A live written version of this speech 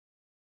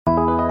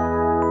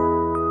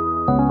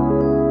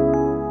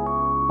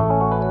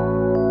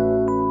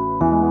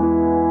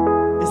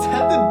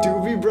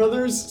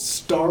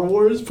Star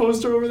Wars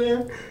poster over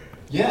there?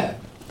 Yeah.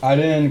 I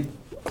didn't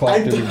clock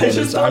Doobie Brothers.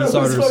 just thought it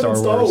was fucking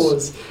Star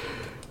Wars.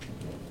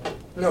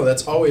 No,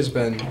 that's always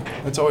been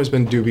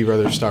Doobie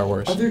Brothers Star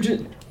Wars. Are there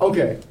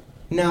okay.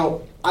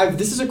 Now,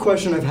 this is a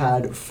question I've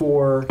had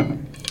for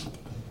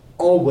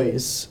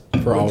always.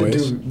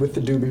 With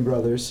the Doobie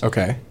Brothers.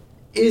 Okay.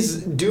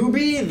 Is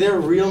Doobie their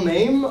real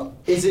name?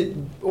 Is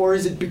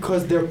it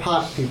because they're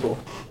pot people?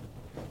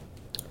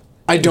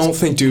 I don't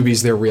think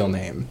Doobie's their real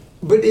name.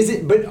 But is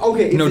it? But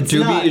okay. If No, it's Doobie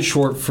not, is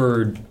short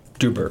for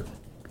Doober.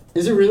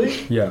 Is it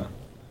really? Yeah.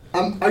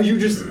 Are you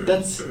just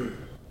that's?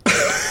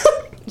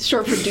 It's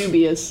short for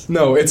dubious.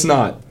 No, it's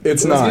not.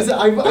 It's not.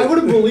 I would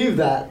have believed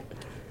that.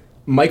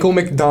 Michael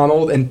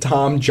McDonald and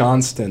Tom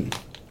Johnston.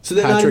 So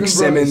they're Patrick not even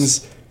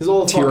Simmons, It's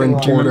all Tieran fucking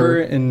Do you lie.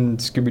 remember in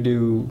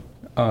Scooby-Doo,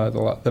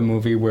 the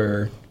movie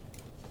where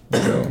they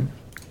go,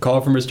 call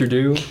for Mr.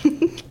 Do?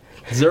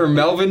 Is there a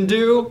Melvin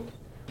Do?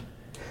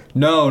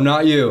 No,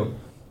 not you.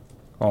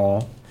 Aw.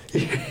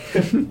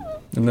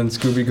 And then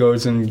Scooby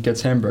goes and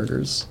gets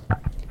hamburgers.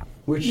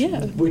 Which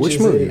Which is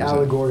movie an was that?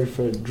 allegory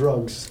for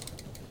drugs.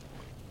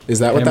 Is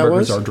that what that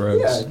Hamburgers was? are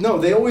drugs. Yeah, no,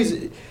 they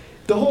always.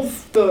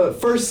 The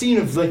first scene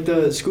of like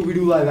the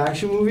Scooby-Doo live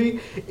action movie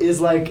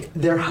is like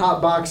they're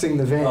hotboxing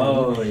the van.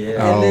 Oh,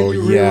 yeah. And then Oh,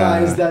 you yeah.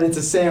 realize that it's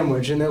a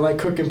sandwich and they're like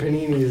cooking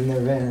paninis in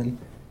their van.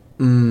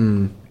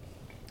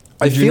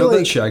 I Did you feel know like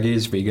that Shaggy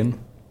is vegan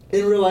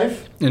In real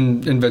life?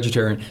 and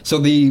vegetarian? So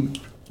the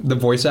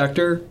voice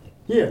actor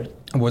Yeah.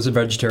 was a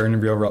vegetarian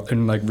in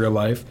real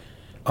life.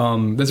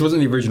 This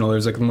wasn't the original. It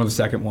was like one of the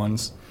second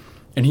ones,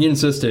 and he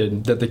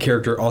insisted that the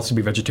character also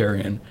be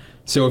vegetarian.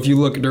 So if you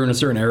look during a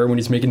certain era when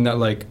he's making that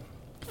like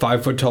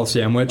 5 foot tall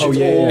sandwich, Oh,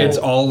 yeah, yeah. it's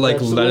all like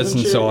Vegetables lettuce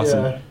and shit, sauce,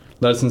 yeah. and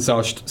lettuce and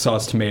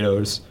sauce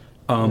tomatoes.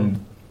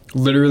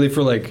 Literally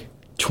for like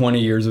 20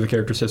 years of the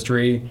character's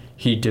history,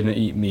 he didn't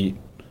eat meat,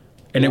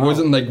 and it Wow.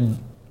 wasn't like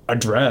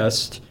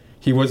addressed.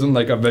 He wasn't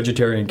like a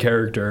vegetarian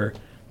character,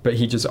 but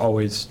he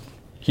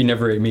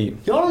never ate meat.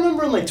 Y'all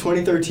remember in like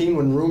 2013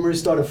 when rumors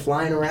started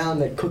flying around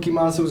that Cookie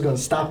Monster was gonna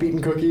stop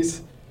eating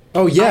cookies?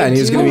 Oh yeah, I and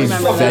he was do gonna be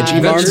remember Veggie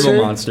that. Monster.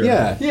 Vegetable Monster.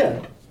 Yeah. Yeah.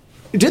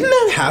 Didn't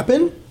that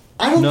happen?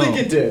 I don't No. think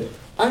it did.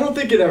 I don't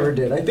think it ever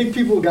did. I think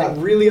people got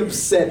really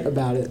upset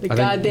about it. The I think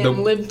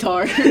goddamn the-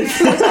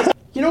 libtards.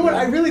 You know what?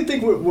 I really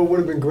think what would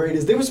have been great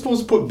is they were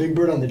supposed to put Big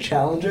Bird on the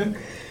Challenger.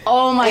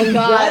 Oh my And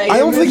god. that- I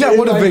don't think that in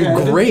would have my been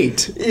head.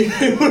 great.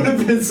 It would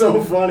have been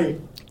so funny.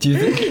 Do you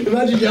think?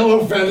 Imagine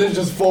yellow feathers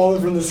just falling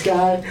from the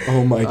sky.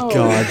 Oh my Oh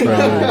god, my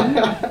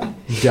Brendan.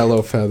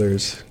 Yellow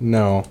feathers.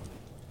 No.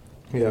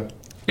 Yeah.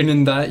 And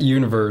in that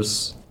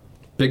universe,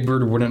 Big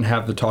Bird wouldn't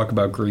have to talk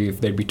about grief.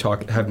 They'd be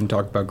having to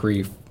talk about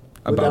grief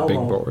about Big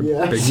Elmo, Bird.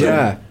 yeah. Big Bird.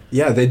 Yeah.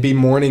 Yeah, they'd be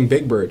mourning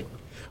Big Bird.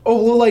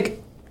 Oh, well,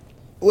 like,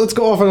 let's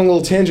go off on a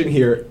little tangent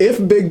here.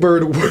 If Big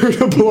Bird were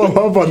to blow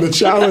up on the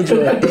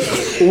Challenger,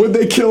 would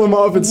they kill him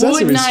off at Would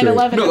Sesame Street?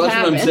 9/11 No, have that's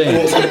what I'm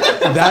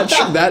happened?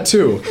 saying. That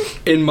too.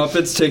 In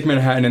Muppets Take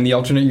Manhattan, in the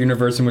alternate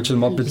universe in which the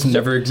Muppets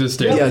never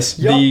existed, Yes.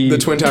 the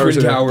Twin Towers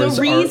are there.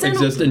 The reason-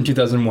 exist in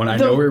 2001. I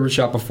the- know it was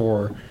shot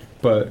before,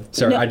 but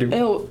sorry, I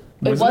do.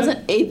 It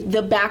wasn't.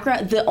 The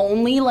background. The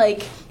only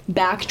like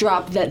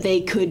backdrop that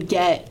they could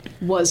get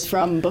was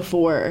from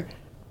before.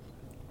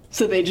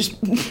 So they just.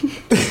 They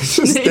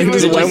they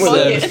just were went just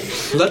with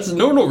fuck it. Let's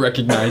no one will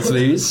recognize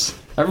these.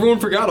 Everyone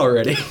forgot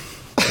already.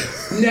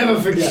 Never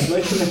forget.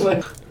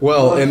 Like,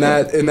 Well, in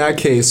that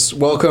case,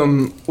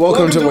 welcome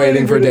to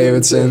Waiting for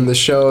Davidson, the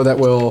show that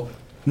will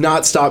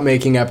not stop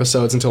making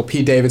episodes until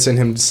Pete Davidson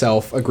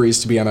himself agrees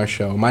to be on our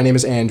show. My name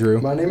is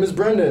Andrew, my name is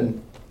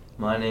Brendan.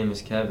 My name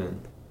is Kevin.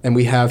 and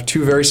we have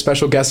two very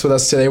special guests with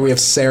us today. We have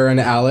Sarah and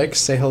Alex.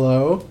 Say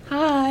hello.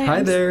 Hi.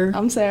 Hi there.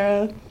 I'm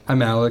Sarah.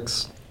 I'm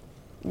Alex.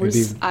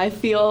 I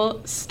feel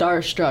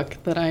starstruck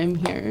that I am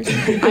here.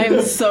 I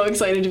am so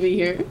excited to be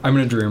here. I'm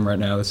in a dream right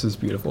now. This is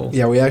beautiful.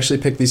 Yeah, we actually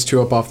picked these two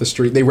up off the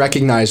street. They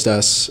recognized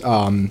us,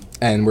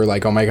 and we're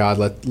like, oh my god,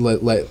 let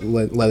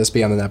us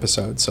be on an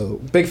episode. So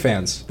big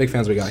fans we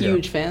got here.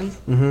 Huge fans.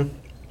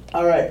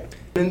 All right.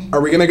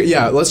 Are we gonna?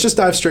 Yeah, let's just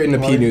dive straight into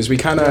P news. We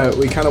kind of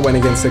went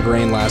against the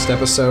grain last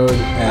episode, I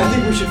and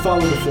think we should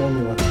follow the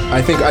formula.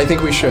 I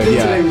think we should. I think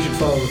Yeah. today we should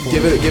follow the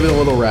formula. Give it a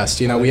little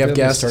rest. You know, we have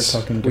Maybe start guests.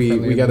 talking We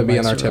differently got to when be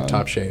in the our mics are on.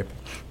 tip-top shape.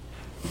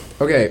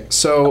 Okay,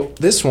 so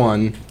this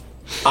one,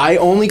 I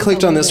only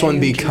clicked on this one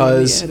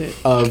because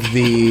of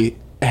the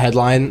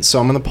headline, so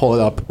I'm gonna pull it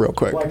up real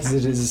quick. Why? Because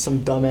it is some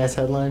dumbass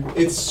headline.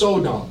 It's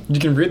so dumb. You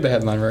can read the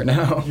headline right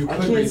now. I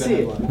can't see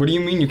it. What do you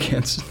mean you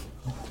can't?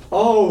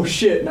 Oh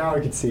shit! Now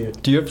I can see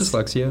it. Do you have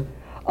dyslexia?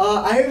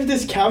 I have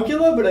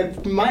dyscalculia, but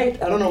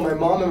I don't know. My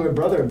mom and my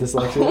brother have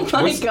dyslexia.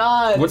 Oh my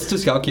god. What's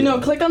dyscalculia? No,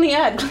 click on the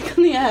ad. Click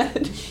on the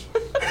ad.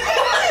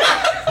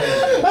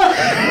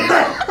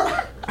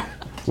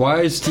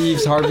 Why is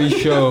Steve Harvey's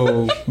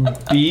show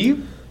B?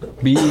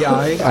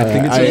 B-E-I? I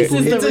think it's I- This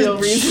is the It's real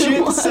a reason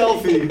shit why.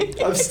 selfie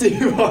of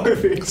Steve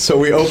Harvey. So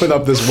we opened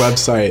up this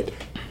website,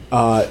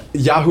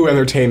 Yahoo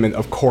Entertainment,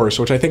 of course,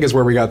 which I think is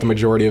where we got the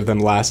majority of them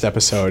last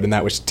episode, and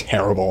that was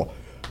terrible.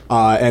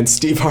 And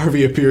Steve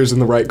Harvey appears in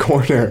the right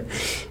corner.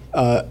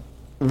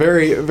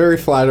 Very, very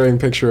flattering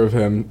picture of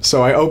him.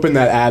 So I opened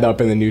that ad up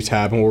in the new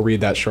tab, and we'll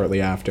read that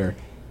shortly after.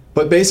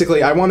 But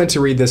basically, I wanted to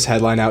read this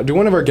headline out. Do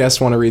one of our guests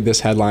want to read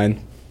this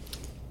headline?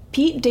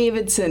 Pete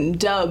Davidson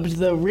dubbed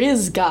the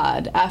Riz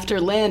God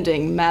after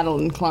landing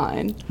Madeline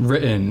Klein.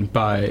 Written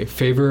by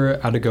Favor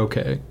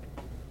Adegoke.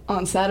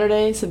 On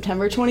Saturday,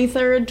 September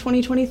 23rd,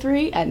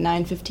 2023 at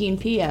 9:15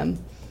 p.m.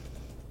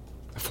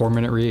 A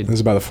 4-minute read. This is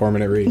about a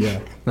 4-minute read, yeah.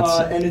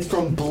 And it's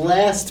from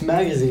Blast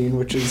Magazine,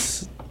 which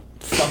is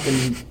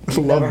fucking...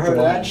 Love never heard of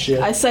Blast. that shit.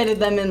 I cited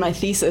them in my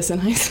thesis in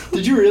high school.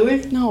 Did you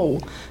really? No.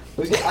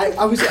 I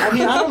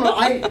don't know.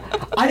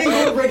 I didn't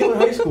go to regular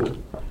high school.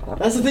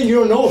 That's the thing you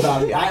don't know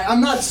about me.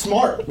 I'm not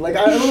smart. Like,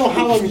 I don't know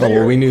how I'm here. Oh,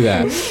 well, we knew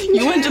that.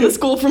 You went to the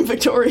school from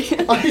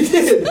Victoria. I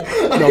did.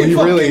 No, he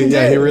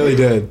really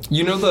did.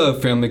 You know the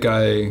Family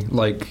Guy,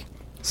 like,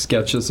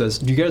 sketch that says,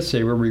 do you guys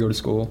say where we go to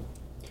school?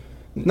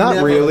 Not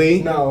Never.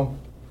 really. No.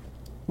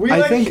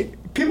 I think...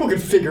 People can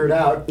figure it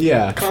out.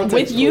 Yeah. Context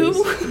With you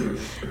clues.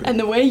 and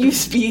the way you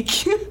speak,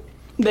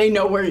 they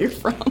know where you're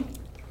from.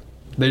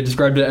 They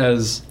described it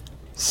as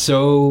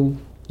so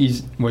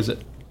easy. Was it?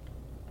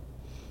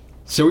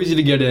 So easy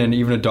to get in,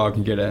 even a dog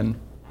can get in.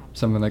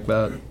 Something like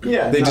that.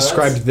 Yeah. They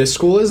described this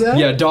school as that?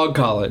 Yeah, dog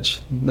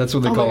college. That's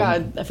what they Oh my call God, I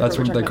it. forgot That's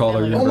we're what they talking call about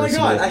their Family Oh my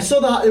university. god, I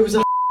saw it was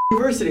a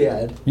university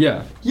ad.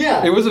 Yeah.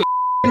 Yeah. It was a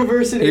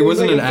University. It was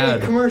wasn't like an a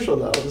fake ad. commercial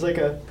though. It was like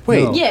a...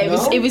 Wait. No. Yeah, it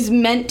No? was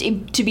meant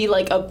to be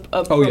like a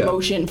Oh, yeah.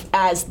 promotion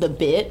as the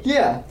bit.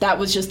 Yeah. That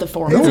was just the No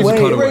format. It was way.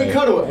 a Great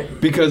cutaway. cutaway.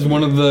 Because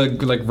one of the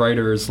like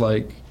writers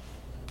like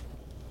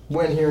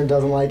Went here and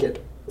doesn't like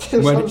it.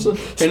 When- some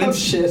and it's-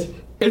 shit.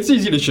 it's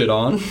easy to shit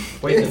on.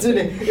 It's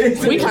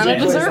in We kind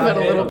of deserve it a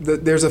little.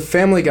 There's a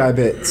Family Guy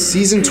bit,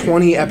 season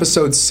 20,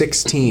 episode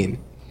 16,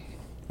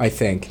 I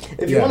think.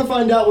 If you want to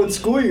find out what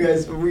school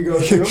we go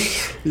to,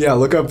 Yeah,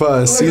 look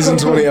up season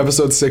 20,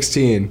 episode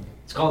 16.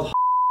 It's called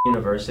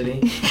University.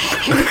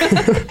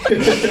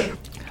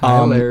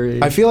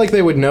 Hilarious. I feel like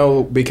they would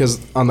know because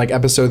on like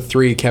episode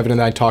 3, Kevin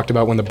and I talked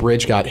about when the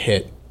bridge got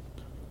hit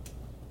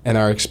and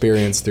our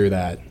experience through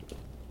that.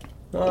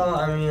 Well,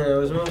 I mean, it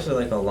was mostly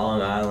like a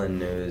Long Island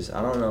news.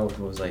 I don't know if it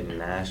was like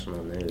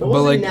national news. it But,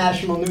 wasn't like,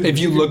 national news. If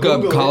you could look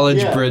up Google it, college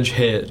yeah. bridge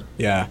hit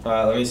Yeah.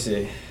 Alright, let me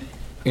see.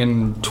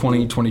 in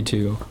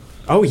 2022.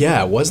 Oh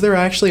yeah, was there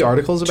actually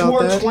articles about To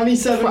our that?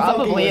 27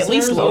 Probably, fucking at least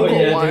listeners. local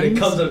Dude, ones. it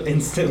comes up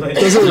instantly.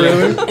 Does it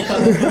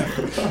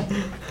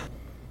really?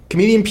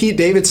 Comedian Pete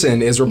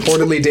Davidson is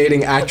reportedly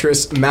dating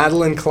actress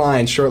Madeline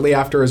Klein shortly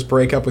after his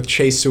breakup with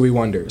Chase Suey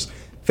Wonders.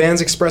 Fans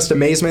expressed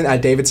amazement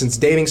at Davidson's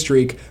dating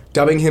streak,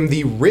 dubbing him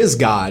the Riz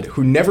God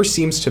who never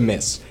seems to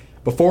miss.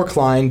 Before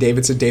Klein,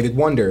 Davidson dated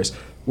Wonders,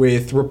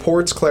 with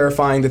reports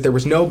clarifying that there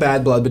was no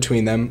bad blood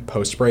between them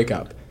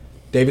post-breakup.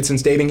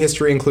 Davidson's dating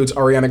history includes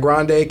Ariana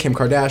Grande, Kim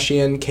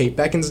Kardashian, Kate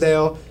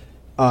Beckinsale,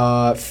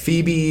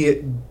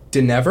 Phoebe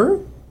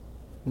Denever,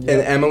 and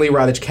Emily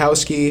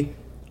Ratajkowski.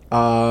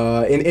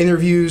 In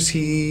interviews,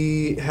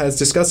 he has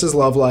discussed his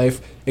love life,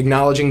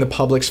 acknowledging the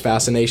public's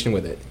fascination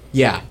with it.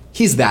 Yeah,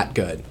 he's that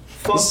good.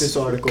 Fuck this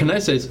article. Can I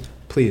say?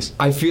 Please.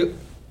 I feel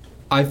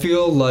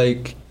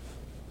like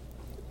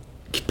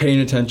paying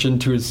attention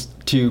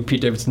to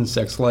Pete Davidson's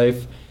sex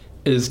life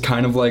is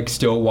kind of like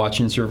still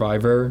watching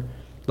Survivor.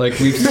 Like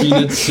we've seen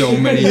it so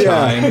many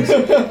times.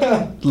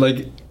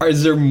 Like,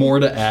 is there more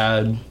to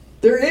add?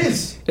 There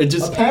is. It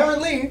just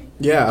Apparently.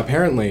 Yeah,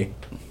 apparently.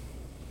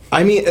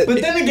 I mean,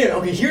 But then again,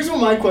 okay, here's what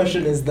my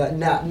question is that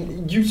now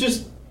you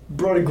just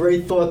brought a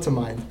great thought to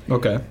mind.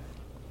 okay.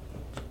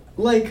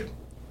 Like,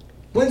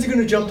 when's he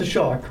gonna jump the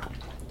shark?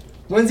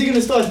 When's he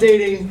gonna start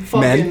dating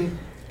fucking... Men?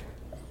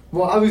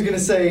 Well, I was gonna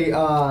say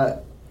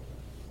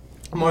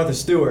Martha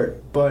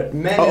Stewart, but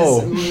men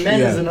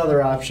yeah. is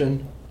another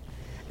option.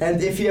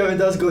 And if he ever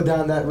does go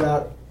down that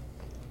route,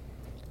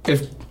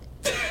 If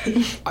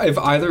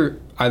either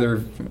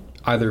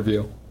of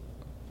you,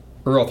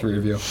 or all three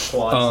of you,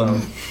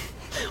 Awesome.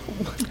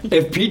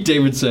 if Pete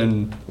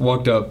Davidson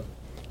walked up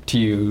to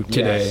you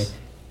today Yes.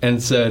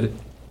 and said,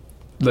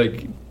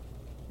 like,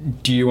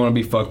 do you want to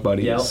be fuck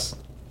buddies?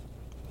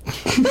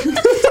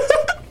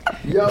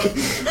 yup,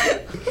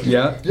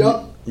 Yeah.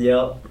 yup.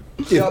 Yep.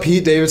 if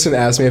Pete Davidson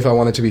asked me if I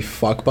wanted to be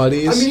fuck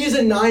buddies, I mean, he's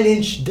a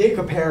 9-inch dick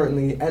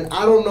apparently, and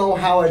I don't know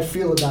how I'd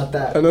feel about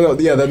that. I don't know.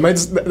 Yeah,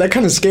 that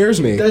kind of scares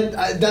me.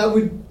 That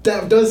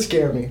does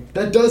scare me.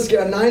 That does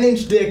scare. A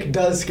 9-inch dick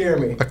does scare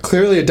me.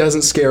 Clearly, it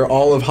doesn't scare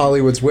all of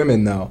Hollywood's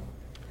women, though.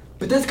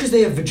 But that's because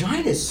they have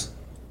vaginas.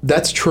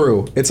 That's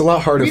true. It's a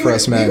lot harder for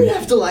us We men. would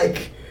have to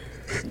like.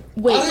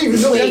 Wait, I don't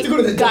even know. We have wait, to go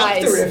to the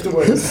guys, doctor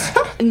afterwards.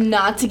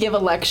 not to give a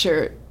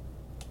lecture.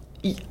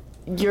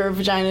 Your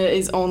vagina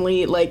is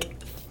only like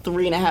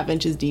 3.5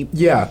 inches deep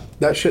Yeah,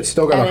 that shit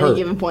still at gotta any hurt.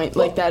 given point.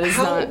 Like that is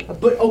How- not.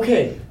 But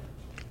okay.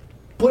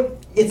 But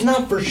it's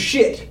not for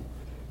shit.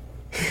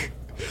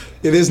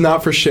 It is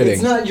not for shitting.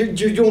 It's not.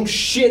 You don't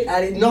shit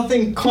at it.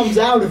 Nothing comes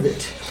out of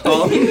it.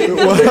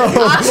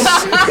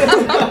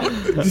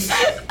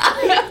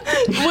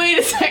 Wait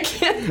a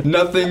second.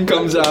 Nothing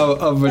comes out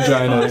of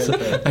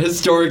vaginas.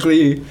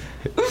 Historically,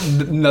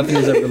 nothing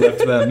has ever left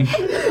them.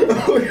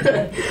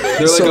 Okay.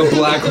 They're like a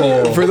black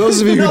hole. For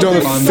those of you who don't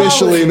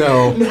officially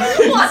know,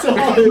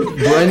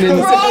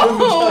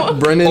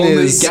 Brendan Only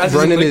is gases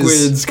Brendan and is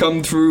liquids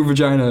come through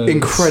vaginas.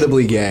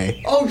 incredibly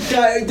gay. Oh,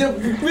 God.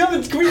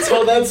 Can we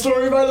tell that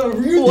story, by the way?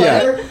 Were you Yeah.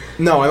 there?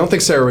 No, I don't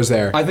think Sarah was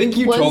there. I think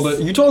you told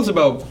us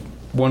about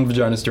one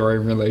vagina story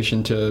in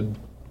relation to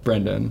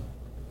Brendan.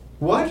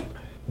 What?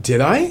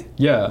 Did I?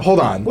 Yeah. Hold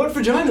on. What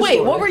vagina Wait,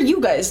 story? what were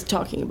you guys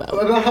talking about?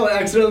 About how I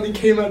accidentally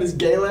came out as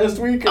gay last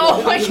week?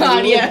 Oh my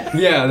god, yeah.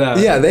 Yeah, that.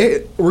 Yeah,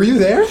 were you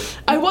there?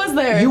 I was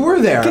there. You were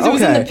there. Because it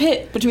was in okay. the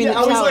pit between Yeah, the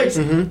I towers.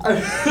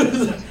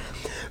 was like,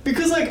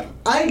 because like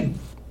I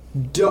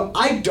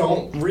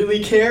don't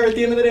really care at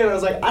the end of the day. And I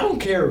was like, I don't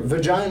care,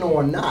 vagina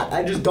or not.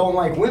 I just don't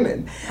like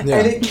women. Yeah.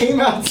 And it came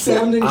out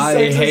sounding I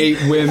sexist hate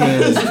women.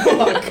 as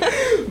fuck.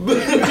 But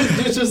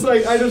it's just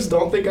like I just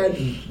don't think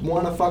I'd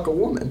want to fuck a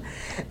woman.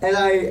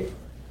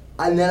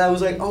 And then I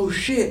was like, oh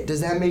shit,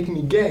 does that make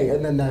me gay?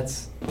 And then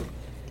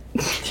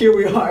here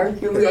we are.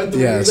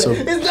 Yeah, so-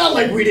 it's not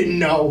like we didn't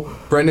know.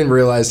 Brendan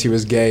realized he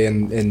was gay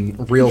in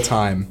real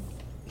time.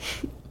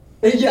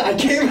 And yeah, I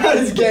came out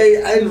as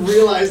gay and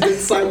realized it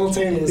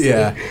simultaneously.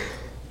 Yeah.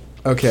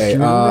 Okay,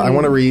 I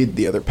want to read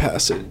the other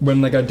passage.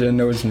 When like I didn't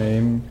know his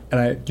name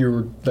and you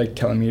were like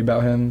telling me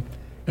about him,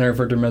 and I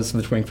referred to him as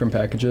the twink from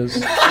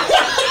Packages.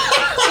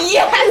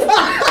 Yes!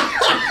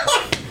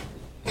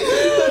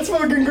 That's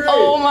fucking great.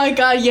 Oh my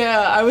god,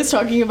 yeah. I was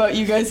talking about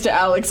you guys to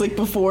Alex like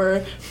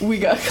before we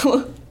got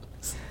close.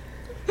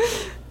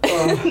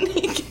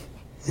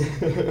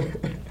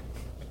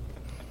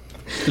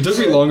 It took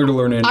me longer to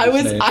learn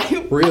Andrew's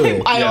name.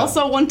 Really? I Yeah.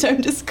 also one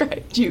time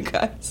described you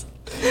guys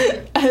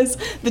as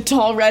the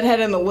tall redhead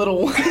and the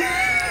little one.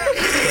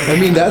 I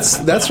mean,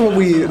 that's what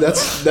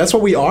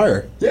we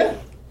are. Yeah.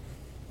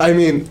 I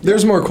mean,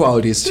 there's more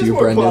qualities to There's you,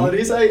 more Brendan.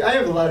 qualities. I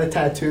have a lot of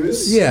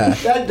tattoos. Yeah.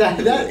 That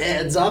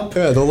adds up.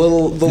 Yeah, the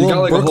little You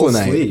got like a whole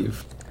Brooklynite.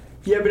 sleeve.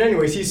 Yeah, but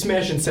anyways, he's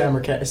smashing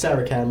Sarah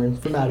Cameron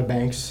from Outer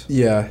Banks.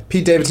 Yeah.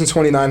 Pete Davidson,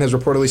 29, has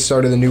reportedly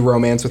started a new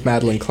romance with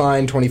Madeline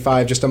Klein,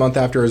 25, just a month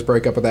after his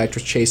breakup with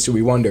actress Chase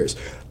Suey Wonders.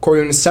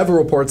 According to several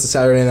reports, the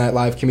Saturday Night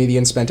Live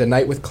comedian spent a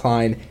night with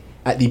Klein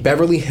at the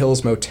Beverly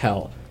Hills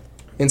Motel.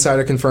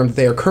 Insider confirmed that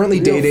they are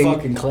currently Real fucking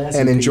dating classy,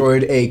 and Pete.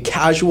 enjoyed a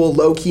casual,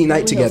 low-key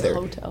night together,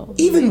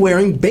 even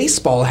wearing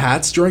baseball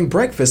hats during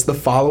breakfast the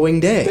following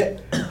day.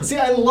 See,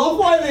 I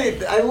love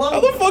How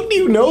the fuck do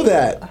you know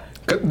that?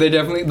 They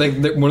definitely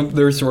like one of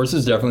their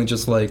sources definitely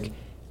just like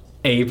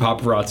a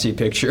paparazzi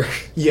picture.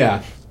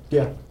 Yeah.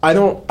 Yeah. I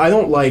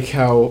don't like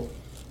how.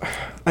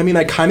 I mean,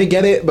 I kind of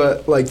get it,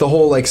 but like the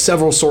whole like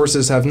several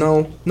sources have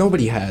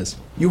nobody has.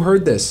 You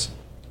heard this.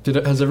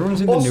 Has everyone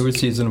seen Also- the newest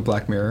season of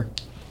Black Mirror?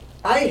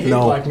 I hate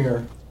No. Black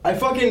Mirror.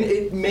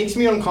 It makes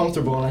me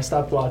uncomfortable and I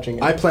stopped watching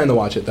it. I plan to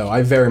watch it though.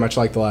 I very much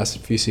like the last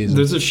few seasons.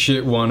 There's a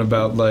shit one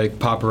about like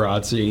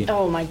paparazzi.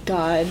 Oh my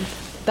god.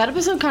 That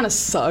episode kind of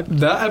sucked.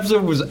 That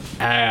episode was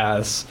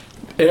ass.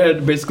 It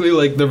had basically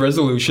like the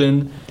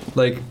resolution,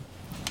 like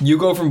you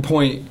go from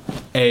point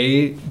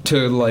A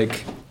to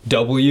like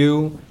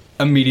W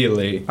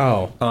immediately.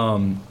 Oh.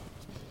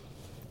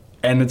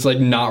 And it's like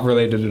not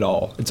related at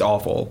all. It's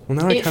awful. Well,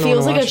 now I It kind of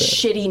feels want like to a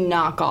watch it. shitty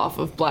knockoff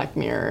of Black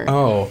Mirror.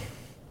 Oh.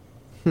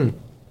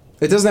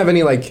 It doesn't have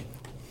any like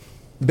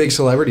big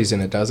celebrities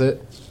in it, does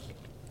it?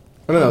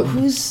 I don't know.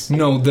 Who's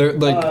No, they're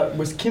like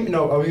was Kim?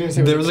 No, I was gonna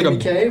say there was like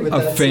Kimmy K, but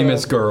a that's,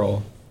 famous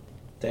girl.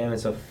 Damn,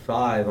 it's a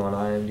 5 on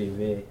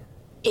IMDb.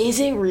 is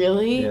it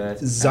really? Yeah,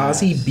 it's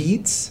Zazie ass.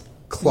 Beetz,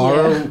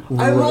 Clara.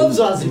 Yeah. I love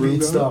Zazie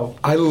Beetz though.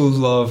 I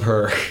love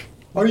her.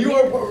 Are you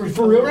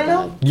for real right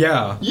now?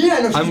 Yeah. Yeah,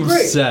 no, she's I'm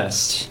great.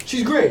 obsessed.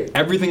 She's great.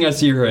 Everything I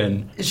see her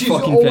in, She's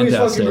fucking always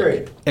fantastic. fucking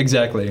great.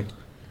 Exactly.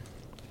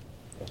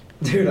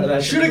 Dude,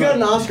 that Should have got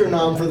an Oscar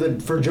nom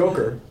for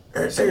Joker.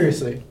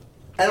 Seriously.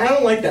 And I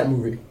don't like that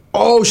movie.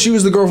 Oh, she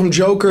was the girl from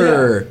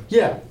Joker.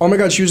 Yeah. Oh my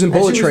God, she was in And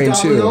Bullet she Train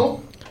was too.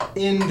 Domino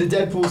in the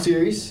Deadpool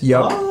series.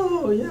 Yep.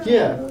 Oh, yeah.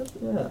 Yeah.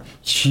 Yeah.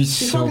 She's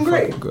She's so fucking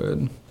great. fucking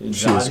good. Dude,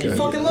 She was Zazie good. Beetz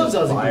Fucking is love a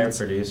Zazie fire Beetz.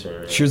 producer.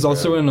 Man, She was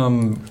also in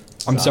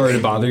I'm Sorry to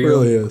Bother It You.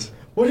 really is.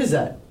 What is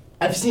that?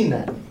 I've seen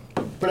that,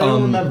 but I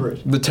don't remember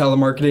it. The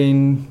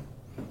telemarketing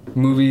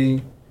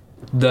movie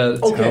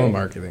that Okay.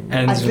 Telemarketing. I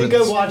ends think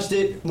with I watched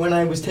it when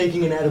I was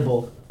taking an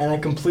edible, and I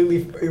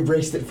completely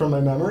erased it from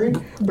my memory.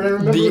 But I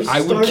remember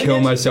I would starting kill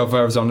it. myself if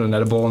I was on an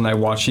edible and I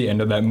watched the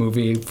end of that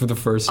movie for the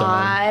first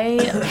time.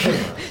 Do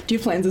you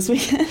have plans this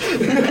weekend?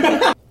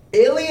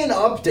 Alien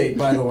update,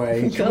 by the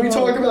way. Can we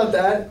talk about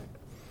that?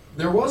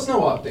 There was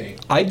no update.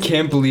 I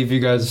can't believe you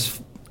guys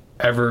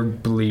ever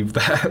believed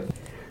that.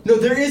 No,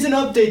 there is an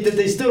update that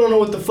they still don't know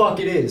what the fuck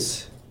it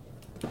is.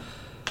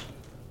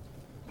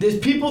 There's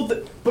people,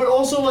 but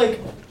also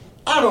like,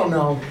 I don't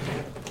know.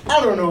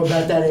 I don't know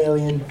about that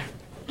alien.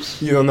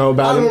 You don't know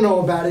about I him? don't know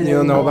about it. You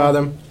don't know anymore. about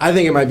him? I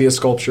think it might be a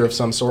sculpture of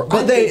some sort.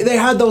 But I they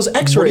think- had those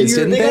X-rays,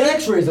 didn't They got they?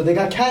 X-rays though. They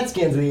got CAT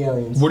scans of the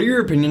aliens. What are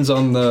your opinions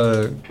on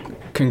the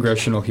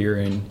congressional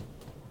hearing?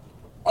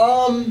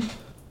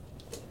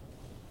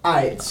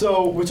 Alright,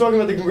 so we're talking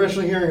about the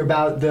congressional hearing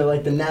about the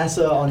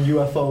NASA on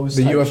UFOs.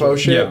 The type UFO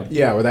shit. shit?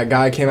 Yeah, where that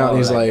guy came out and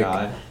he's that like,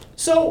 guy.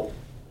 So,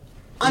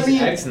 I He's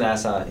mean,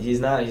 ex-NASA. He's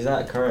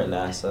not current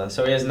NASA,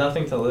 so he has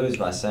nothing to lose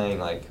by saying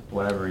like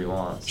whatever he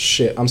wants.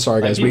 shit, I'm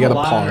sorry Like, guys, we gotta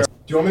people lie pause. under- Do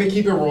you want me to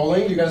keep it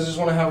rolling? Do you guys just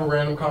want to have a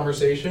random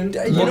conversation?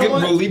 you know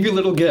what? We'll leave you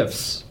little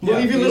gifts. We'll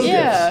leave you little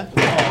Yeah. gifts.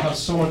 Oh, I'll have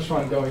so much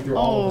fun going through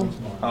all of them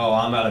tomorrow. Oh,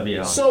 I'm about to be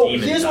on. So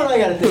demon here's time. what I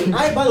gotta think.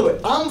 By the way,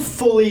 I'm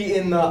fully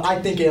in the I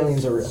think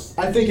aliens are real.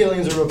 I think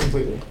aliens are real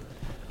completely.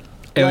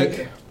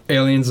 Like-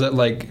 Aliens that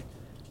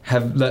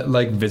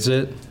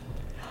visit.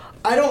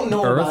 I don't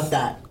know Earth? about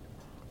that.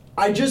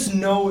 I just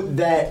know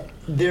that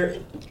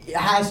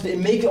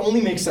it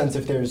only makes sense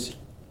if there's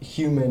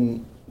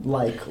human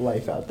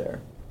life out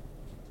there.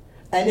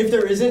 And if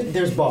there isn't,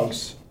 there's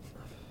bugs.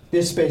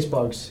 There's space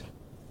bugs.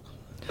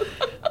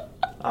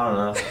 I don't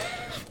know.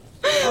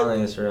 I don't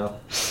think it's real.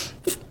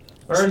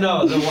 Or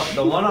no, the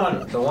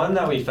one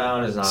that we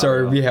found is not.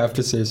 Sorry, real. we have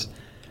to say this.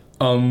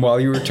 While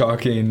you were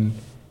talking,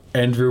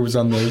 Andrew was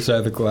on the other side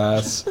of the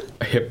glass,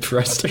 hip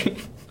thrusting.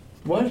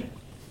 What?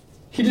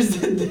 He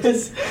just did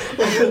this.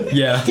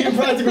 Yeah. The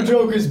Impractical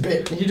Joker's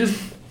bit. He just.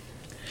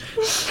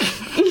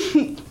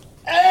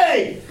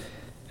 Hey!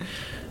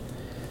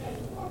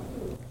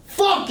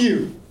 Fuck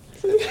you!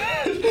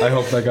 I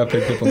hope that got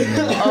picked up on the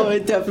mic. Oh,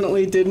 it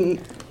definitely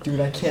didn't. Dude,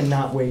 I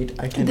cannot wait.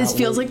 This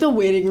feels like the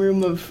waiting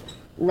room of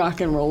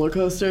Rock and Roller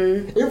Coaster.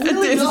 It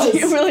really does.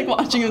 We're like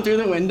watching him through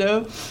the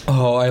window.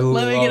 Oh, I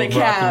Let me get a love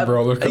cab.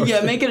 Roller Coaster.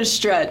 Yeah, make it a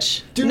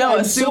stretch. Dude, no, I'm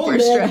a so super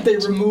mad stretch. that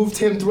they removed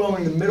him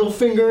throwing the middle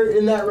finger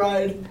in that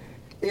ride.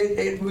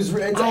 It was.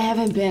 I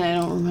haven't been. I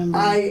don't remember.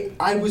 I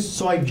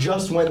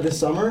just went this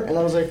summer and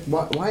I was like,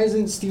 why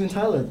isn't Steven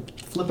Tyler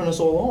flipping us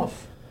all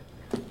off?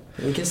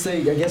 I guess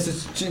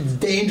it's just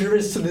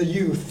dangerous to the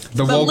youth.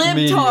 The the woke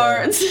media.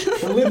 libtards.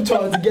 The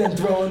libtards again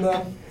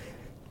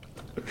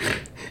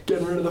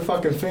getting rid of the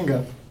fucking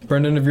finger.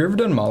 Brendan, have you ever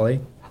done Molly?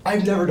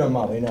 I've never done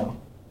Molly, no.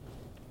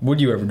 Would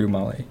you ever do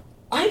Molly?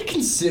 I'd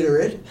consider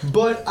it,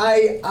 but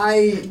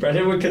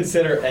Brendan would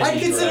consider any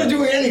I'd consider drug.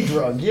 doing any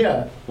drug,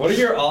 yeah. What are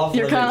your You're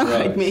off-limit kind of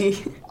drugs? like me.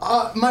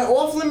 My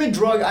off-limit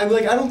drug, I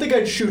don't think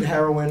I'd shoot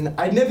heroin.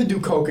 I'd never do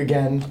coke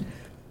again.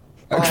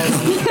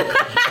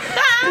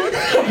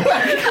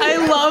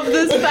 I love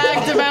this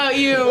fact about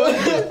you.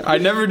 I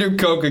never do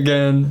coke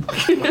again.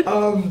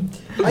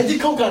 I did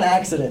coke on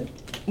accident.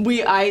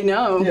 I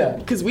know. Yeah.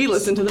 Because we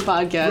listen to the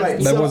podcast. Right.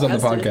 That So was on the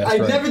that's it. podcast, I'd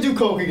right? never do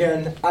coke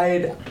again.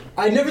 I'd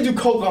never do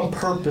coke on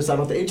purpose. I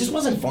don't think it just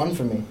wasn't fun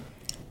for me.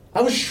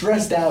 I was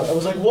stressed out. I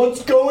was like,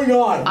 "What's going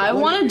on?" I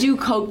Like, want to do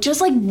coke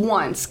just like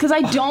once, because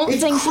I don't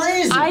It's think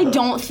crazy. I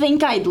don't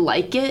think I'd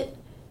like it.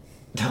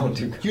 Don't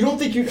do. You don't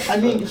think you? I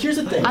mean, here's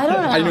the thing. I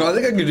don't know. I know. I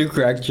think I could do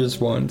crack just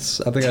once.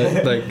 I think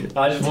I like.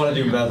 I just want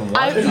to do meth one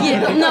I, time.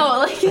 yeah, no,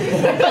 like,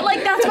 but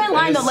like that's my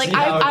line though. Like See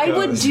how it I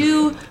would goes.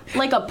 do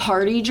like a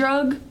party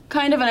drug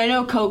kind of, and I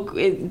know coke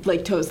it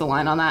like toes the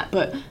line on that,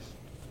 but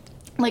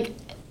like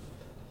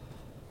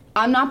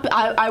I'm not.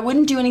 I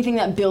wouldn't do anything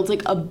that builds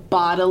like a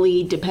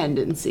bodily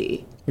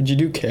dependency. Would you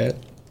do cat?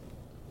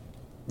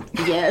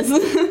 Yes.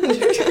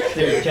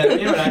 Dude,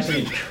 ketamine would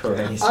actually be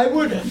crazy. I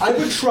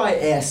would try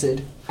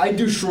acid. I'd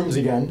do shrooms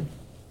again.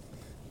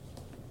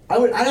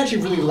 I'd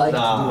actually really like to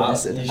do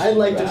acid. you should I'd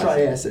like do to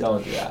try acid.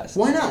 Don't do acid.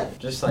 Why not?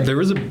 Just like There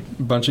was a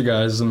bunch of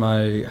guys in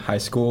my high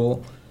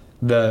school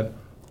that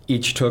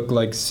each took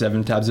like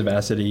 7 tabs of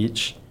acid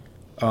each,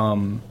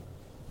 and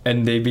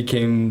they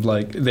became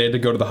like they had to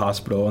go to the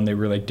hospital and they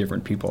were like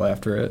different people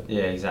after it.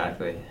 Yeah,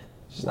 exactly.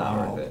 It's not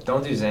Wow. worth it.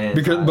 Don't do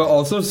Xanax. But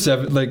also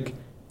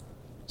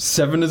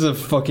 7 is a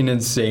fucking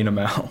insane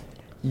amount.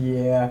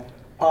 Yeah.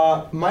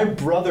 My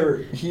brother,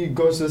 he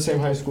goes to the same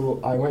high school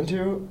I went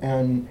to,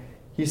 and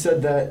he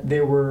said that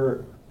there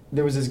was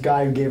this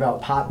guy who gave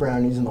out pot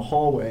brownies in the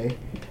hallway,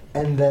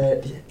 and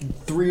that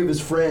 3 of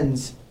his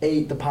friends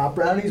ate the pot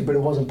brownies, but it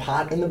wasn't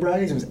pot in the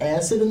brownies, it was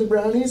acid in the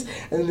brownies,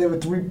 and there were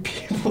 3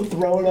 people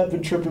throwing up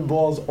and tripping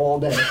balls all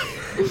day.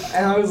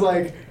 And I was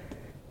like,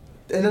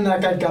 and then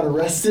that guy got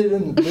arrested,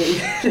 and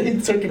they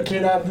took a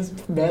kid out of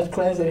this math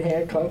class in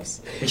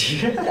handcuffs.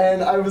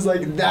 And I was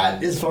like,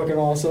 that is fucking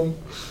awesome.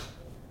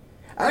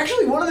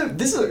 Actually,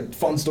 this is a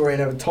fun story I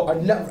never told.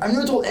 I've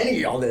never told any of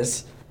y'all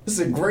this. This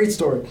is a great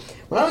story.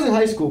 When I was in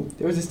high school,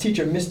 there was this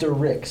teacher, Mr.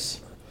 Ricks,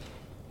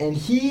 and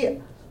he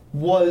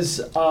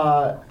was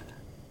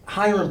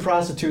hiring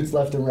prostitutes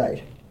left and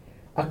right.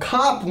 A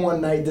cop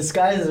one night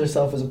disguises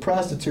herself as a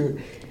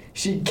prostitute.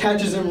 She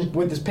catches him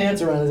with his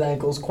pants around his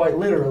ankles, quite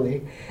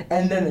literally.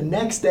 And then the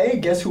next day,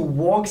 guess who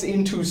walks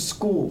into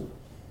school?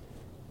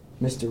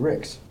 Mr.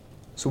 Ricks.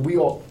 So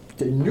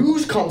the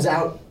news comes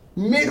out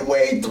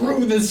midway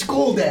through the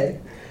school day.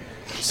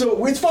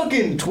 So it's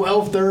fucking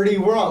 12:30,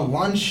 we're on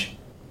lunch.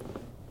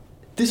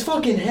 This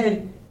fucking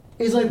head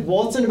is like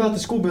waltzing about the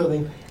school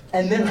building,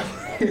 and then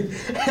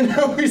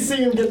we see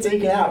him get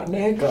taken out in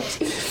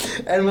handcuffs.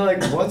 And we're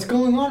like, what's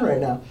going on right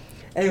now?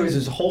 Anyways,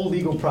 this whole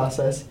legal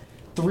process.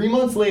 3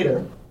 months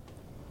later,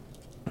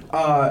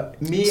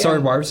 Sorry,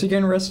 why was he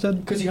getting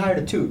arrested? because he hired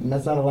a toot, and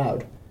that's not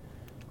allowed.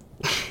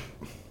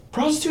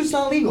 Prostitute's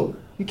not legal.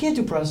 You can't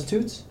do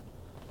prostitutes.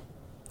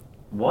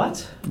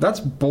 What? That's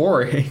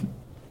boring.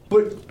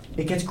 But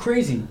it gets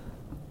crazy.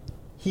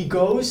 He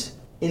goes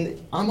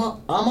in. I'm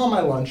on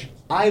my lunch.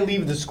 I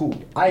leave the school.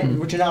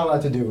 Which you're not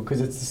allowed to do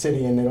because it's the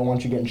city and they don't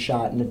want you getting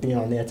shot and it being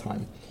on their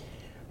time.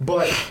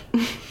 But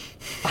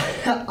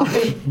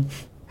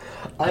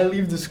I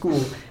leave the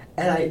school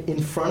and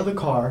in front of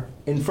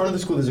the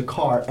school there's a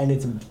car and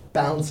it's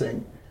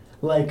bouncing,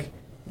 like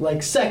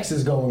sex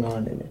is going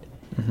on in it.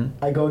 Mm-hmm.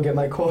 I go get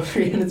my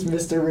coffee and it's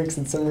Mr. Ricks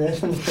and some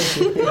random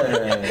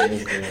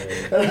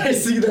and I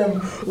see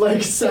them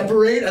like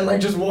separate and like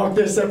just walk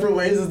their separate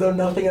ways as though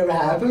nothing ever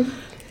happened.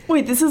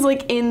 Wait, this is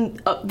like in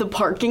the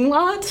parking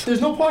lot? There's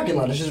no parking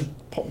lot. It's just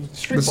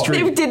street The parking.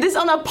 street. They did this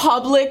on a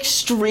public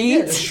street?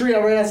 Yeah, the street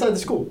right outside the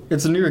school.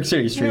 It's a New York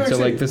City street, New York so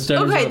like City. the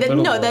standards Okay, are a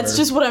little no, that's lower.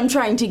 just what I'm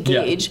trying to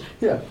gauge.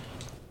 Yeah.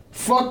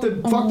 Fuck the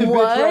What? bitch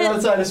right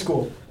outside of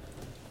school.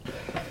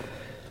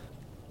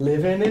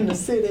 Living in the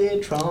city,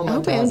 traumatizing. I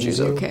hope Andrew's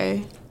you.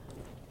 okay.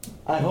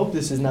 I hope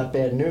this is not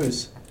bad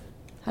news.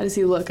 How does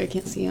he look? I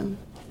can't see him.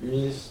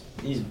 He's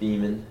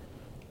beaming.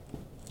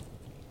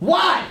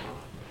 Why?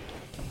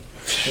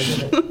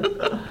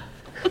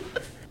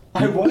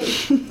 I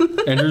was.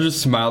 Andrew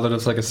just smiled at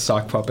us like a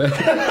sock puppet.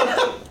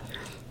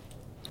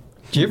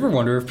 Do you ever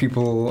wonder if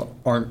people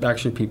aren't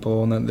actually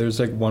people and that there's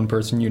like one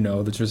person you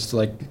know that's just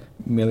like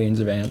millions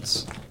of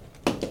ants?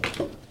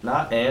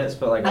 Not ants,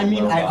 but like. I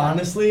mean, robot.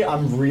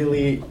 I'm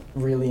really,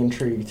 really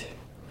intrigued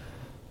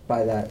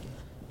by that.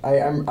 I.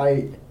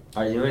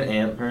 Are you an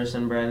ant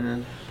person,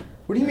 Brendan?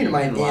 What do you mean, am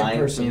I an You've been ant lying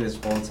to me person? this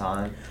whole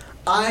time.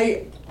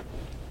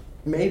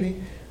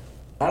 Maybe.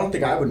 I don't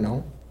think I would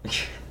know.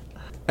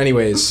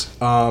 Anyways,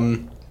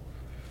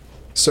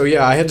 so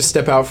yeah, I had to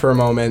step out for a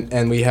moment,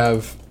 and we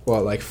have,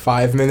 like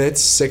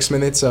 6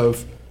 minutes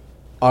of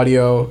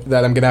audio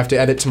that I'm gonna have to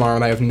edit tomorrow,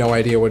 and I have no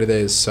idea what it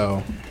is,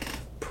 so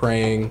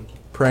praying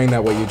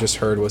that what you just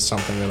heard was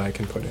something that I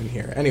can put in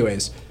here.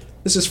 Anyways,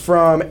 this is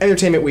from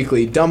Entertainment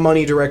Weekly. Dumb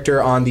Money director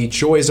on the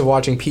joys of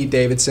watching Pete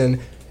Davidson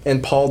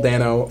and Paul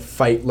Dano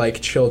fight like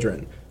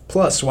children.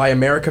 Plus, why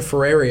America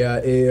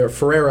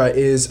Ferrera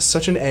is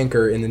such an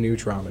anchor in the new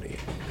dramedy.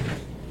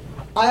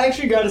 I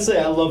actually gotta say,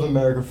 I love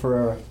America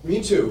Ferrera.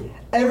 Me too.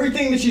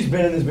 Everything that she's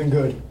been in has been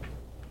good.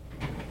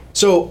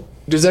 So,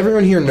 does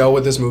everyone here know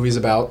what this movie's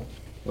about?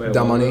 Wait,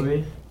 Dumb what Money?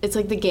 movie? It's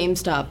like the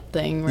GameStop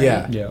thing, right?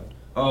 Yeah. Yeah.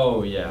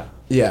 Oh yeah.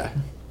 Yeah.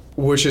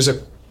 Which is a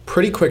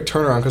pretty quick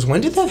turnaround, because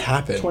when did that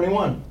happen?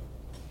 21.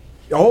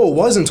 Oh, it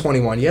was in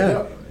 21,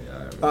 yeah.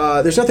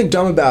 There's nothing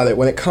dumb about it.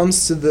 When it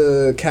comes to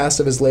the cast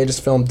of his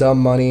latest film, Dumb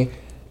Money,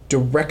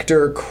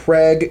 director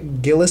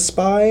Craig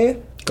Gillespie?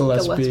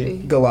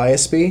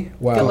 Gillespie?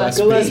 Wow.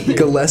 Gillespie.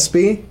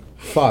 Gillespie?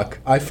 Fuck.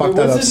 I fucked Wait,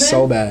 that up what's his so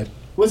name? bad.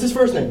 What's his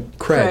first name?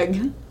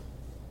 Craig.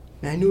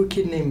 Man, I knew a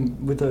kid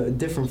named with a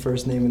different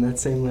first name and that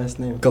same last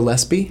name.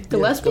 Gillespie?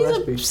 Gillespie's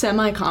Gillespie. a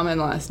semi-common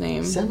last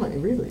name.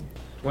 Really?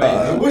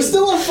 Wait, We're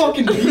still on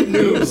fucking Beat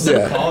News. who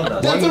Yeah. called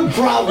us? That's a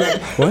problem.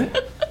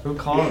 What? Who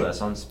called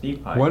us on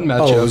SpeakPipe? One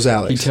Oh, it was matchup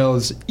Alex. he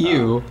tells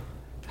you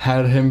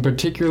had him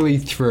particularly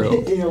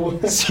thrilled Ew.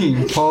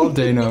 seeing Paul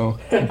Dano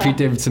and Pete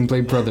Davidson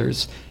play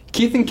brothers,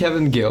 Keith and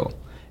Kevin Gill,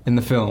 in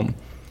the film,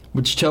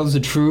 which tells the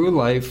true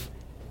life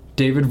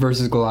David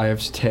versus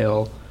Goliath's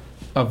tale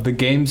of the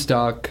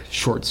GameStop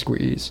short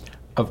squeeze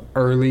of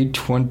early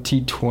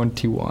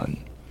 2021.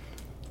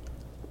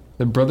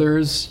 The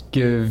brothers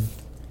give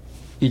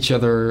each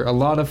other a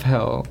lot of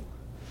hell,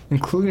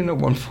 including at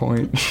one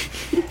point.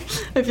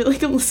 I feel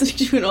like I'm listening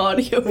to an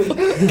audio.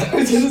 I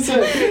was gonna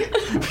say.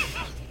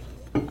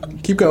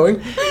 Keep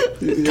going.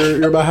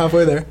 You're about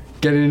halfway there.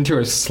 Getting into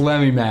a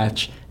slammy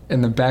match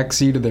in the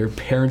backseat of their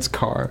parents'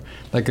 car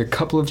like a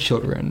couple of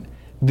children.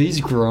 These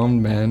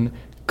grown men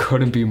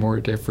couldn't be more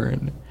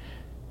different,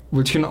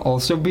 which can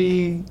also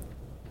be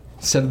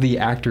said of the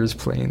actors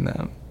playing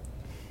them.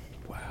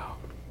 Wow.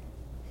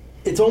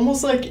 It's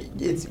almost like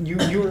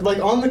you're like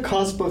on the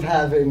cusp of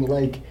having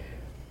like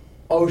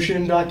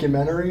ocean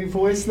documentary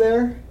voice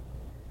there,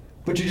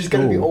 but you just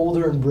gotta be Ooh.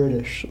 older and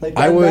British. Like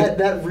I would-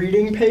 that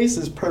reading pace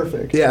is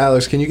perfect. Yeah,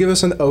 Alex, can you give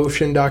us an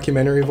ocean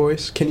documentary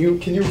voice? Can you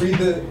read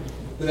the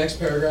next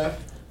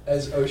paragraph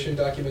as ocean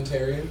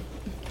documentarian?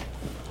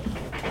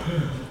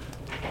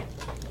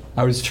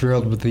 I was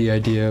thrilled with the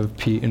idea of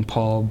Pete and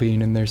Paul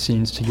being in their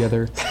scenes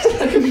together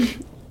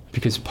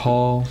because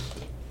Paul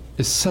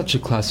is such a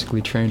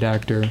classically trained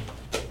actor,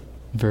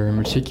 very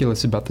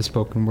meticulous about the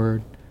spoken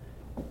word,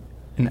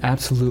 and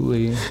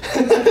absolutely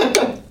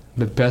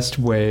the best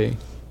way,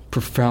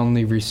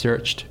 profoundly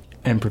researched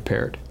and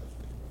prepared.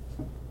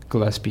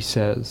 Gillespie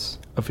says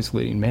of his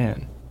leading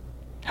man.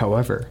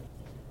 However,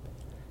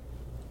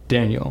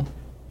 Daniel.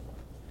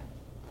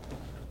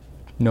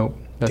 Nope,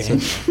 that's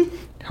it.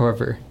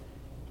 However,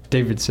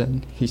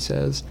 Davidson, he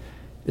says,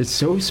 is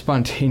so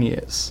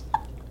spontaneous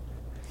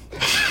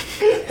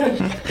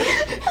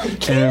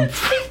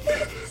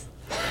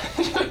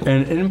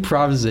and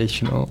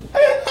improvisational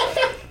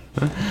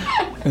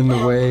in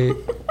the way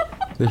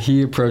that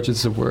he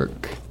approaches the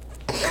work.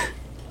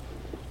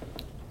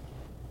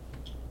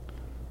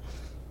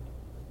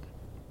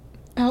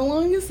 How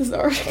long is this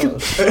article?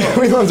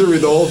 We don't have to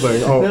read the whole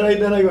thing. Oh,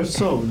 Then I go,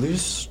 so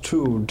these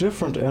two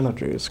different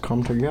energies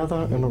come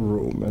together in a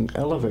room and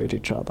elevate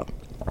each other.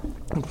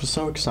 It was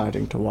so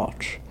exciting to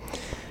watch.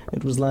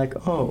 It was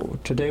like, oh,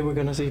 today we're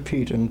gonna see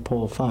Pete and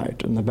Paul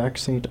fight in the back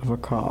seat of a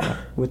car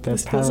with their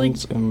This feels like-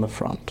 parents in the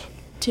front.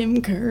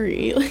 Tim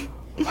Curry.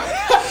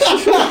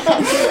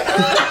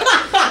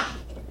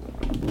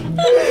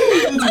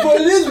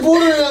 But it is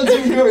bordering on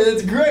Tim Curry.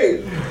 That's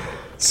great.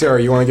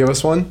 Sarah, you want to give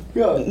us one?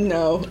 Go.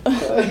 No.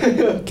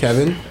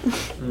 Kevin,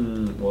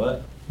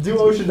 What? Do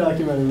ocean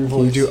documentary voice.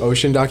 can you do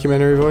ocean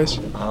documentary voice?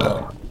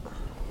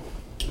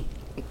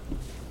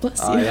 Bless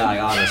Oh you. yeah, I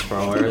got this,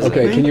 bro. Where is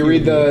Okay, it? can you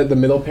read the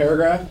middle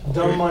paragraph?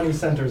 Dumb money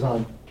centers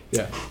on.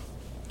 Yeah.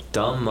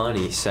 Dumb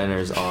Money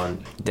centers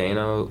on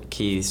Dano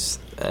Keith,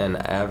 an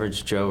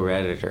average Joe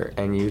Redditor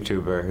and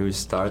YouTuber who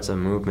starts a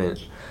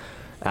movement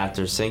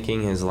after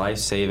sinking his life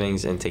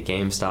savings into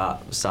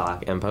GameStop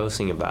stock and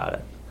posting about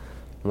it.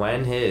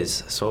 When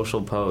his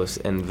social posts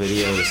and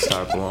videos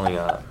start blowing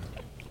up,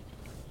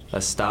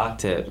 a stock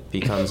tip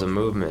becomes a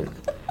movement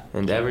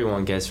and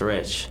everyone gets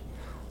rich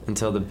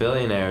until the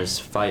billionaires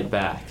fight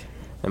back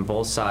and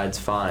both sides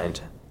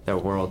find their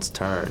worlds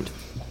turned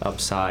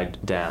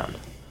upside down.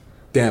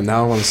 Damn,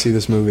 now I want to see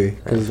this movie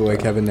because of the way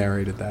Kevin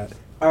narrated that.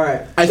 All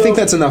right. I think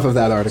that's enough of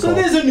that article. So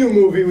there's a new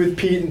movie with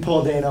Pete and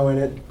Paul Dano in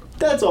it.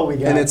 That's all we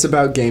got. And it's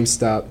about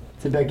GameStop.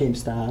 It's about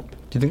GameStop.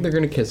 Do you think they're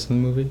gonna kiss in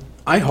the movie?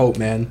 I hope,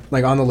 man.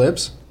 Like on the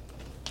lips?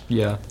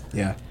 Yeah.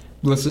 Yeah.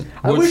 Listen,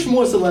 I wish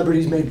more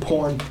celebrities made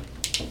porn.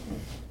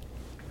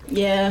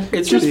 Yeah.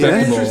 it's Just for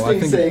respectable. I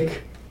interesting think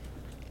sake.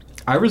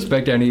 I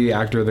respect any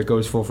actor that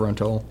goes full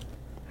frontal.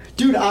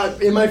 Dude,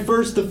 the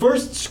first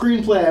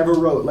screenplay I ever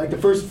wrote, like the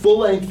first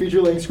full-length,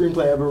 feature-length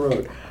screenplay I ever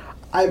wrote,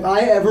 if I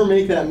ever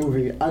make that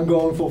movie, I'm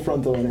going full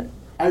frontal in it.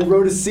 I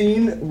wrote a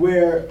scene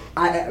where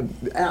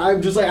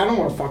I'm just like, I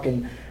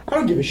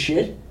don't give a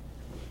shit.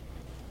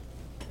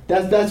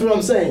 That's what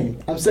I'm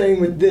saying. I'm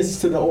saying with this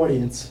to the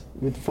audience,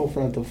 with full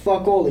frontal.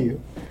 Fuck all of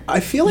you. I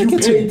feel like You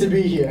it's paid to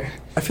be here.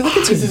 I feel like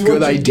it's This a is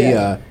good what you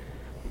idea.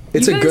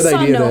 It's you a guys good saw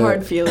idea No to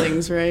Hard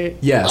Feelings, right?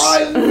 Yes.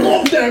 I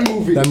love that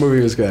movie. That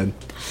movie was good.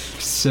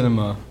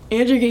 Cinema.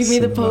 Andrew gave me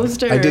the Cinema.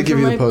 poster. I did give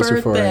for you my the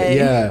poster for it. birthday.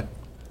 Yeah.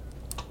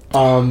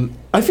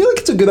 I feel like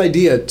it's a good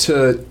idea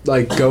to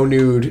like go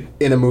nude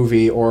in a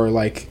movie or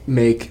like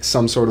make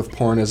some sort of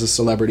porn as a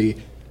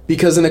celebrity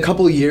because in a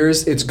couple of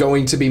years it's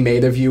going to be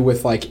made of you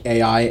with like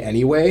AI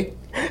anyway.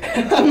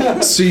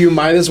 So you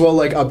might as well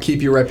like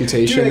upkeep your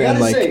reputation Dude, I and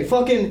gotta like say,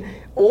 fucking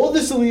all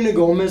the Selena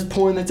Gomez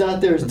porn that's out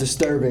there is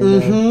disturbing.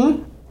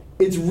 Man.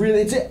 It's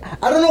really,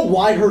 I don't know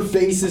why her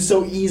face is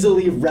so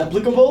easily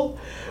replicable,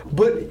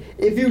 but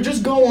if you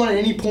just go on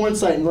any porn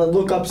site and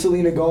look up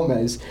Selena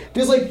Gomez,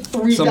 there's like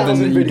 3,000 Something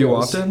that you videos. do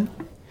often?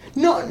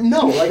 No,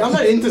 like I'm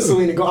not into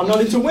Selena Gomez. I'm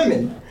not into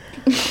women.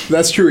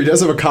 that's true. He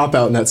does have a cop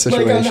out in that Like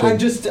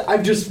situation.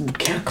 I've just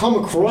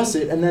come across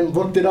it and then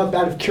looked it up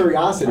out of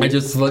curiosity. I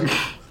just like,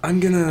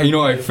 I'm gonna. you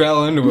know, I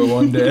fell into it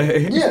one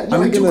day. yeah, no,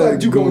 I'm I do gonna go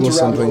Google into rabbit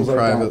something holes like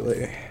that.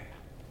 privately.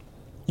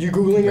 You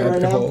googling it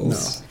right now?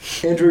 Holes.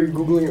 Andrew, are you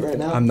googling it right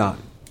now? I'm not.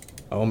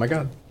 Oh my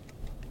god.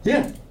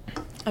 Yeah.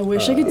 I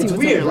wish I could see It's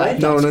what's weird, on your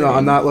right? laptop No. I'm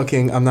screen. not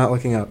looking. I'm not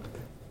looking up.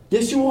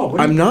 Yes, you are. What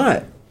I'm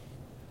not.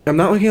 I'm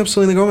not looking up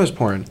Selena Gomez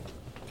porn.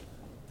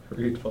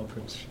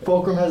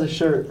 Fulcrum has a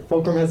shirt.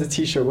 Fulcrum has a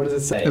T-shirt. What does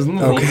it say? Isn't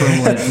the Okay.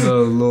 Fulcrum like the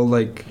little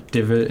like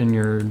divot in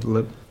your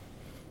lip?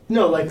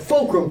 No, like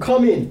Fulcrum,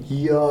 come in.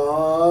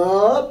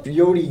 Yup.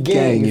 Yodi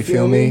gang. You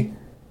feel me?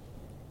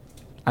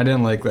 I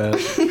didn't like that.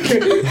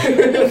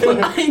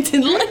 I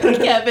did like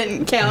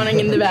Kevin counting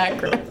in the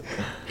background.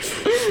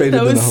 Faded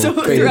That then a was hoe, so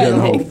faded then a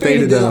hoe, threatening.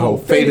 faded then a hoe,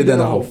 faded then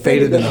a hoe,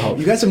 faded then a hoe.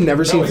 You guys have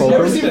never seen we've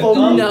Fulcrum? never seen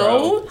Fulcrum.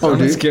 No. Oh, I'm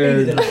dude.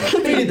 scared.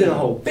 Faded then a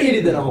hoe.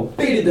 Faded then a hoe.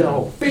 Faded then a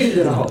hoe. Faded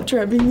then a hoe.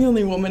 Try being the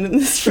only woman in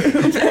this room.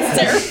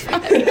 That's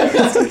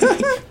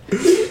terrifying.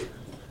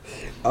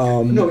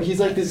 No, he's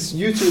like this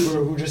YouTuber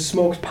who just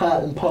smokes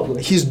pot in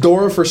public. He's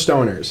Dora for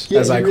stoners, Yeah,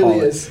 as he I really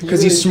call is. it. He Because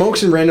really he is.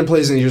 smokes in random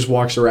places and he just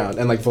walks around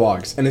and like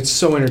vlogs. And it's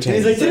so And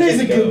entertaining. he's like, today's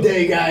a good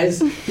day,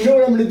 guys. You know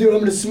what I'm gonna do? I'm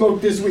gonna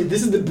smoke this weed.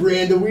 This is the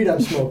brand of weed I'm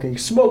smoking.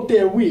 Smoke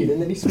their weed,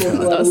 and then he smokes a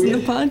lot of Listen to the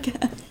weed.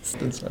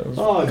 podcast.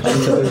 Oh,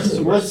 Jesus.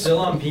 We're still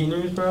on P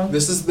News, bro.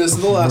 This is the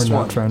last We're not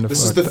one. trying to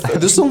This is fuck.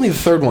 this is only the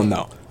third one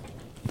though.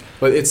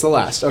 But it's the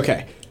last.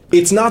 Okay.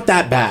 It's not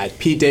that bad.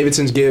 Pete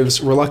Davidson gives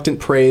reluctant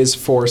praise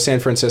for San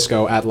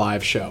Francisco at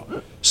live show.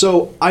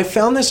 So I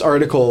found this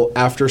article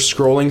after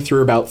scrolling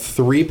through about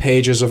 3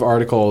 pages of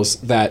articles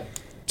that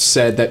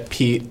said that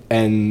Pete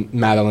and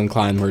Madeline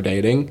Klein were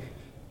dating.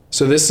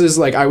 So this is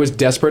like I was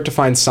desperate to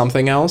find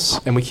something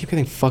else, and we keep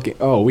getting fucking.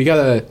 Oh, we got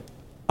a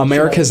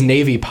America's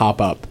Navy pop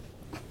up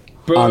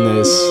on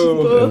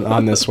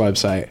this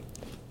website.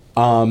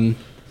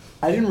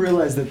 I didn't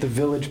realize that the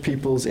Village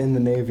Peoples in the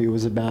Navy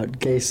was about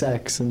gay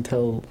sex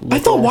until. I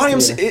thought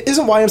last year. YMCA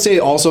isn't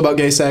YMCA also about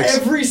gay sex?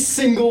 Every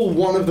single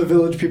one of the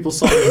Village People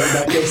songs is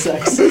about gay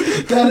sex.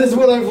 That is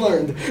what I've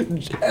learned. And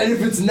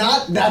if it's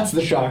not, that's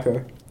the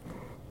shocker.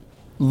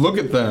 Look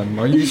at them.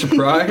 Are you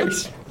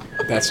surprised?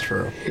 That's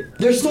true.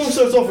 Their song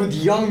starts off with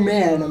young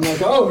man. I'm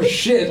like, oh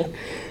shit,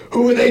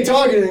 who are they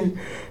targeting?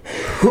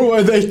 Who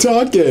are they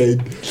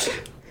talking?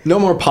 No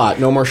more pot,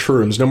 no more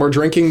shrooms, no more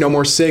drinking, no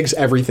more cigs,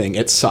 everything.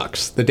 It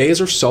sucks. The days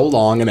are so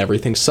long and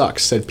everything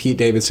sucks, said Pete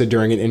Davidson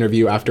during an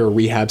interview after a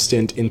rehab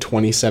stint in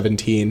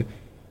 2017.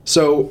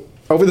 So,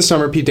 over the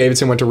summer, Pete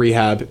Davidson went to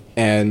rehab,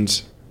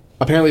 and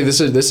apparently this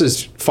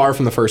is far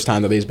from the first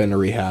time that he's been to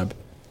rehab.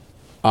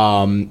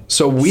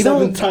 So we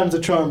Seventh don't... time's a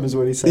charm is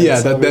what he said. Yeah,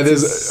 so that it's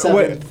is... his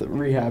seventh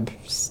rehab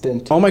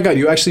stint. Oh my god,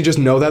 you actually just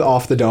know that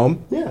off the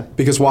dome? Yeah.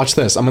 Because watch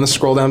this. I'm going to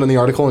scroll down in the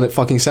article and it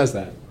fucking says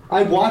that.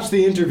 I watched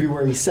the interview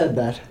where he said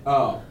that.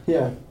 Oh.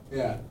 Yeah.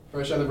 Yeah.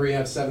 Fresh out of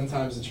rehab, 7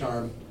 times the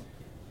charm.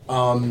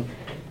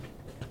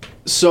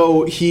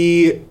 So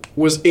he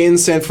was in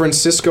San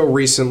Francisco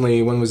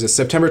recently. When was it?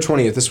 September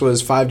 20th. This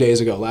was 5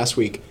 days ago, last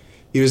week.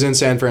 He was in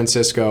San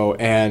Francisco,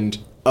 and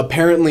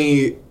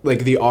apparently,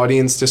 like, the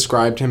audience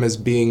described him as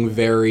being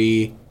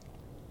very,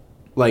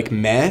 like,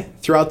 meh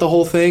throughout the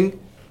whole thing.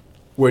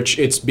 Which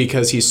it's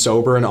because he's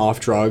sober and off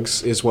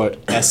drugs, is what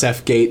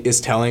SF Gate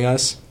is telling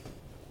us.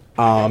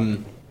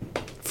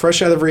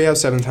 Fresh out of rehab,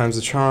 7 times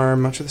the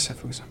charm. Much of the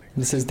stuff was on.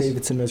 This says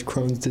Davidson has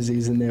Crohn's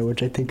disease in there,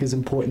 which I think is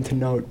important to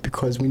note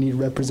because we need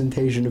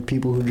representation of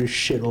people who just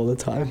shit all the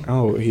time.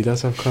 Oh, he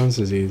does have Crohn's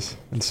disease,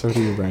 and so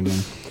do you, Brandon.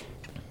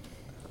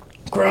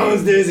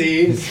 Crohn's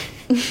disease.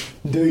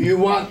 Do you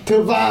want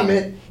to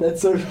vomit?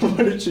 That's sort of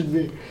what it should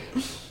be.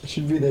 It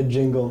should be that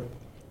jingle.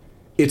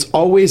 It's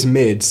always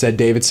mid, said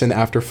Davidson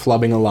after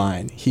flubbing a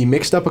line. He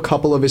mixed up a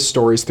couple of his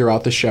stories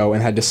throughout the show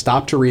and had to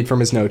stop to read from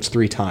his notes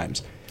 3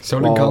 times. So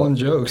did Colin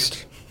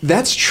Jost.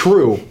 That's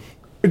true.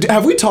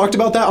 Have we talked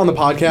about that on the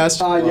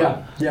podcast?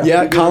 Yeah. Yeah, We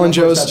did Colin in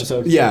the first Jost.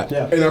 episode.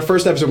 Yeah. In our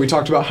first episode, we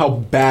talked about how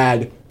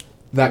bad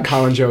that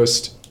Colin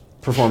Jost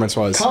performance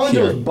was. Colin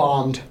here. Jost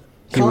bombed.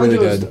 He Colin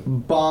really Jost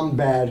did. bombed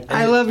bad.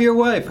 I love your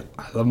wife.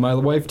 I love my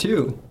wife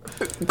too.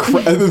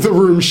 The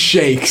room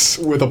shakes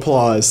with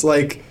applause.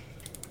 Like,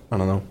 I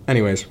don't know.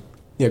 Anyways,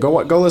 yeah, go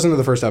listen to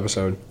the first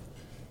episode.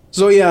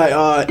 So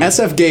yeah,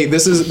 SF Gate.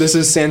 This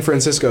is San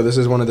Francisco. This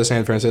is one of the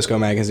San Francisco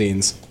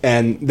magazines,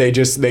 and they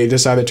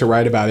decided to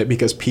write about it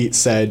because Pete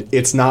said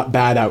it's not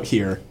bad out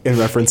here in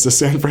reference to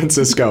San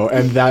Francisco,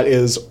 and that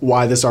is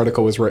why this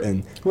article was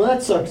written. Well,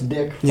 that sucks,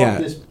 dick. Yeah.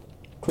 Fuck this.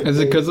 Is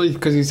it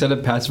because he said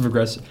it passive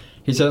aggressive?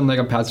 He said it in like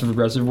a passive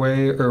aggressive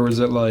way, or was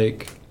it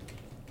like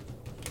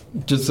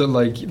just that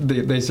like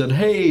they said,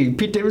 "Hey,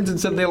 Pete Davidson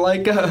said they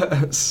like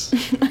us."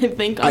 I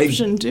think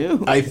option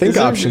 2. I think Is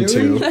it option really?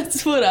 2.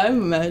 That's what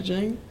I'm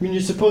imagining. I mean,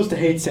 you're supposed to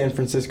hate San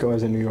Francisco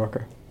as a New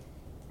Yorker.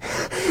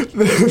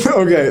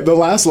 Okay, the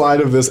last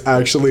line of this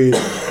actually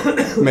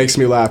makes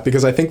me laugh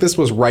because I think this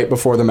was right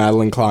before the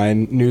Madeline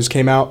Klein news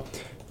came out.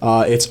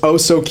 It's oh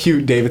so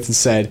cute, Davidson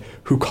said,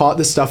 who caught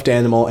the stuffed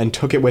animal and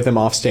took it with him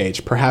off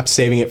stage, perhaps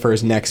saving it for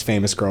his next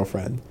famous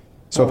girlfriend.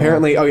 So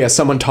apparently,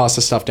 someone tossed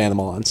a stuffed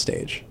animal on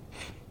stage.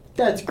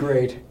 That's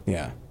great.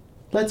 Yeah,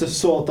 Let's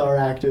assault our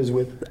actors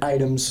with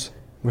items.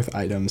 with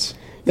items.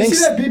 You Thanks.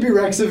 see that BB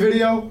Rexa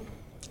video?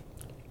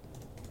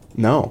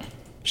 No.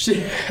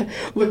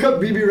 Look up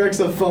BB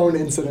Rexa phone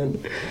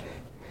incident.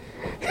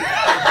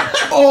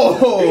 Oh,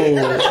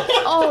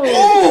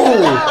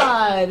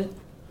 God.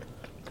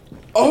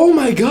 Oh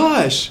my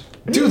gosh,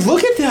 dude,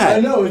 look at that. I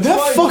know, it's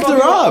that fucked her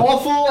fucking up.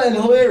 awful and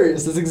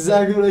hilarious. That's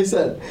exactly what I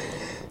said.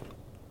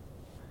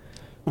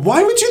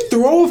 Why would you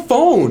throw a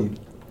phone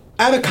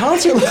at a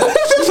concert? Look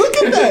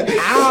at that.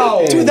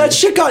 Ow. Dude, that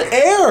shit got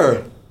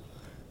air.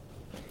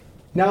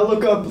 Now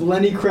look up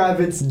Lenny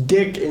Kravitz's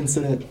dick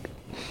incident.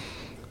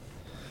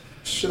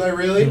 Should I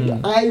really?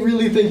 I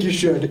really think you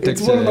should. It's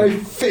Dick's one of my in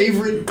it.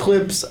 favorite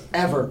clips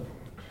ever.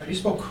 How do you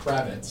spell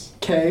Kravitz?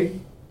 Okay?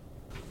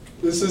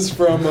 This is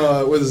from,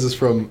 what is this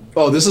from?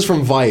 Oh, this is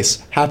from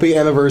Vice. Happy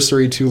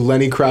anniversary to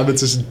Lenny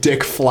Kravitz's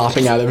dick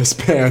flopping out of his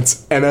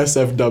pants.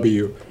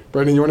 NSFW.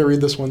 Brendan, you want to read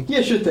this one?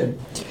 Yeah, sure thing.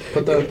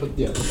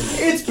 Yeah.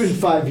 It's been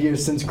 5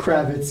 years since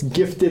Kravitz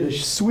gifted a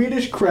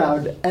Swedish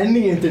crowd and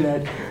the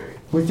internet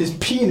with his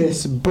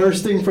penis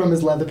bursting from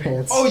his leather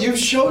pants. Oh, you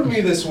showed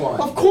me this one.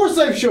 Of course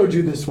I've showed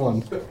you this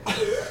one.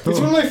 It's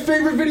one of my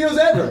favorite videos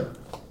ever.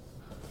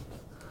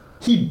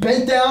 He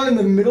bent down in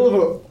the middle of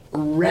a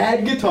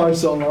rad guitar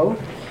solo,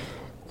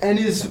 and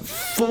his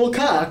full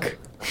cock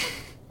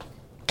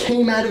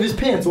came out of his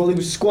pants while he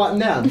was squatting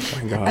down. Oh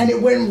my God. And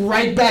it went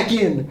right back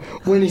in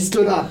when he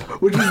stood up,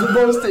 which was the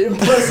most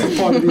impressive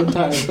part of the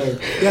entire thing.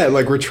 Yeah, it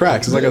like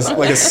retracts. It's like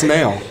a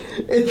snail.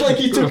 It's like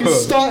he took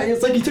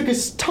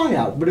his tongue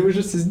out, but it was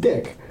just his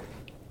dick.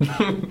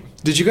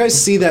 Did you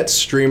guys see that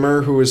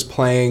streamer who was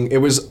playing? It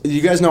was,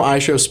 you guys know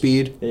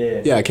iShowSpeed?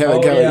 Yeah. Yeah,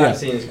 Kevin. I've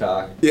seen his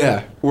cock.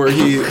 Yeah, where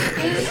he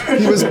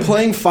was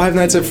playing Five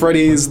Nights at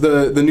Freddy's,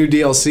 the new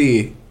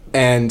DLC,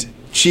 and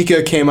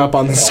Chica came up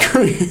on the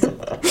screen.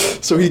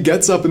 So he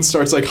gets up and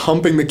starts like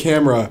humping the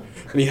camera,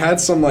 and he had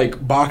some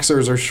like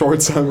boxers or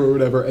shorts on or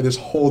whatever, and his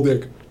whole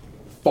dick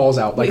falls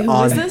out like Wait,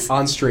 who is this?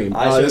 on stream.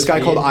 iShowSpeed. This guy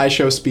called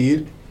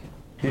iShowSpeed.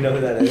 You know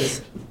who that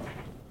is?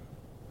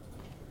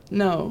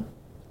 No.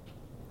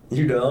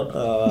 You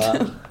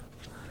don't?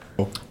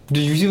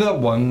 Did you see that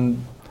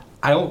one?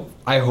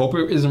 I hope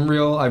it isn't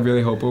real. I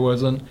really hope it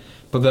wasn't.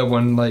 But that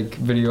one like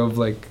video of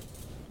like,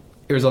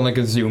 it was on like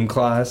a Zoom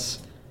class,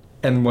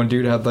 and one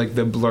dude had like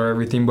the blur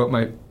everything but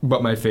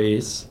my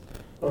face,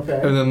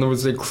 Okay. and then there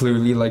was like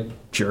clearly like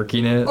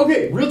jerking it.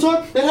 Okay, real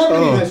talk. That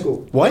happened in Oh. high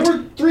school. What? There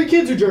were 3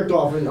 kids who jerked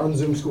off on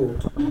Zoom school.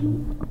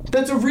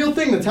 That's a real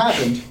thing that's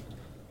happened.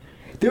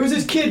 There was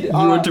this kid. You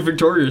went to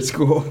Victoria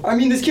school. I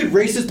mean, this kid,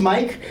 racist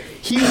Mike.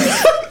 He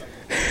was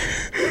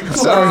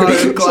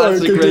Classic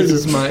continue.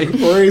 racist Mike.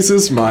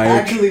 Racist Mike.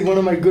 actually one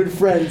of my good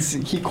friends.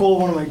 He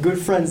called one of my good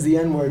friends the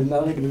N-word,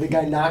 and the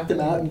guy knocked him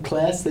out in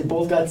class. They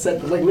both got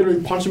sent, like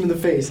literally punched him in the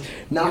face,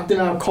 knocked him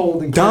out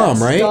cold in class.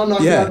 Dom, right? Dom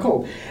knocked Yeah. him out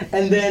cold,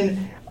 and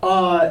then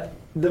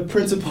the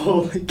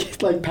principal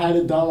like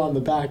patted Dom on the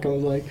back and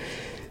was like,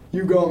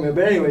 "You go, man."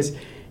 But anyways,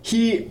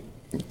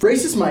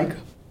 racist Mike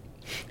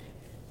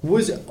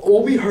was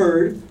all we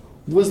heard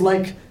was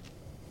like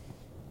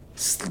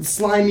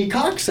slimy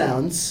cock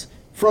sounds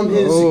from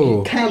his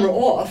Oh. camera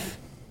off.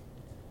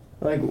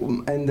 Like,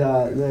 and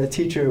the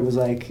teacher was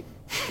like,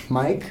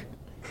 Mike,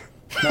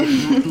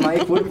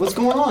 what's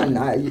going on?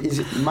 Is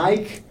it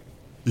Mike?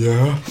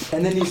 Yeah.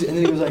 And then he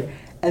was like,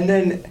 and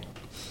then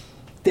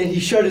he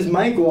shut his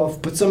mic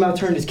off, but somehow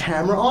turned his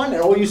camera on,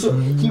 and all you saw,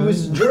 he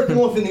was jerking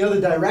off in the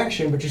other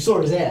direction, but you saw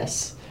his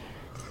ass.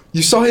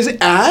 You saw his You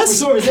ass?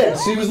 saw his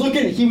ass. So he was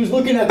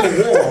looking at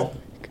the wall,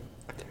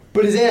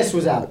 but his ass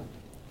was out.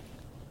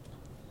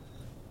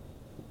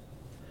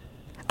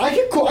 I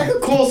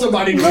could call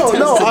somebody. To No, attest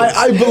no, to this.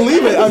 I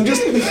believe it. I'm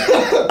just,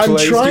 I'm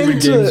Play trying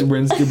stupid games, to,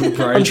 win stupid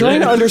prizes. I'm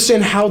trying to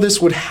understand how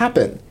this would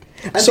happen.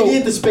 I think he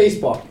hit the space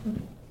bar.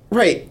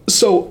 Right.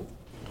 So,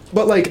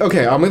 but like,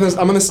 okay, I'm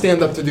gonna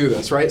stand up to do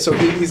this, right? So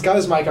he's got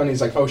his mic on.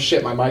 He's like, oh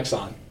shit, my mic's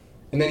on,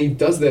 and then he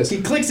does this.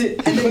 He clicks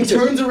it, and then he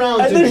turns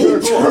around and to then he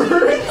jerk off.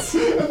 turns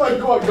and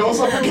like what goes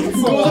up against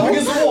the Goes up wall.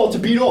 against the wall to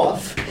beat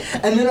off,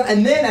 and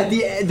then at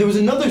the end, there was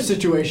another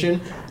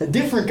situation. A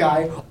different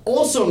guy,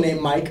 also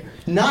named Mike,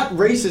 not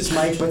racist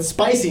Mike, but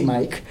spicy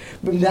Mike.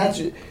 But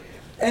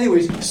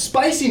anyways,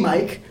 spicy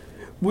Mike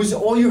was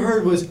all you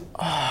heard was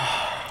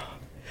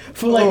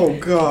for like Oh,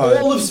 God.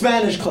 all of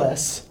Spanish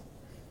class.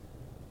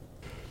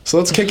 So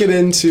let's kick it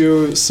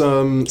into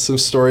some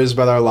stories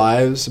about our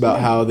lives, about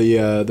how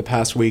the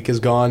past week has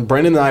gone.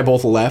 Brendan and I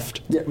both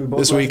left Yeah, we both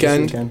this left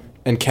weekend,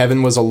 and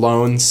Kevin was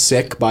alone,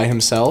 sick by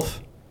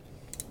himself.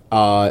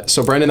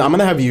 So Brendan, I'm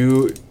gonna have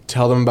you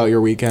tell them about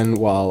your weekend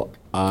while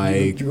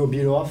You go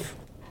beat off.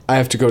 I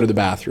have to go to the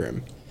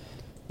bathroom.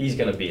 He's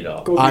gonna beat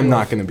off. Go beat I'm off.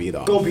 not gonna be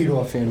though. Go beat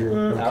off,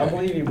 Andrew. I don't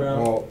believe you,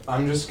 bro. Well,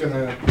 I'm just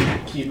gonna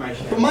keep my.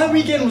 But my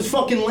weekend was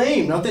fucking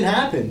lame. Nothing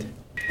happened.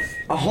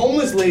 A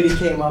homeless lady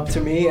came up to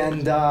me,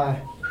 and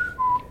that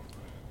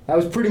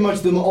was pretty much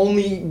the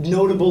only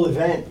notable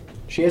event.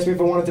 She asked me if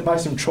I wanted to buy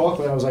some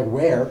chocolate. I was like,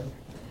 where?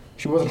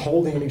 She wasn't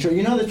holding any chocolate.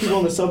 You know that people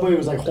on the subway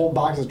was like whole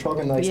boxes of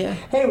chocolate and like, Yeah.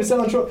 hey, we're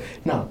selling chocolate.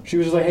 No, she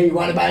was just like, hey, you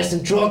want to buy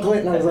some chocolate?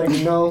 And I was like,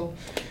 no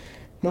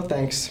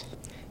thanks.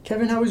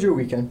 Kevin, how was your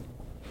weekend?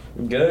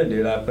 Good,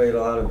 dude. I played a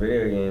lot of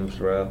video games,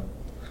 bro.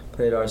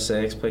 Played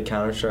R6, played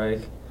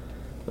Counter-Strike.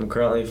 I'm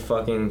currently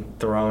fucking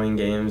throwing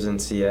games in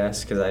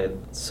CS because I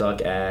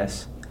suck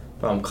ass.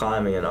 But I'm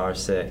climbing in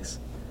R6.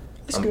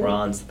 That's I'm good.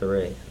 bronze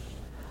 3.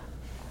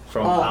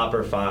 From Uh,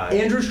 Copper 5.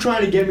 Andrew's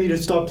trying to get me to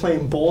start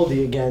playing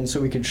Baldi again so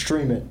we can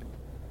stream it.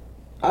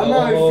 I don't know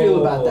how I feel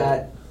about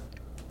that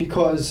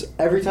because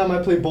every time I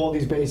play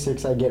Baldi's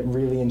Basics, I get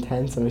really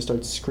intense and I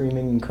start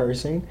screaming and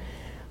cursing.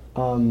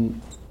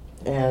 And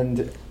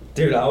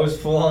Dude, I was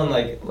full on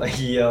like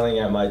yelling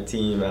at my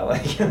team at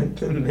like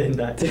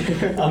midnight.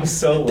 I'm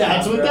so loud,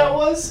 that's what bro. that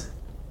was?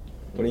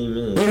 What do you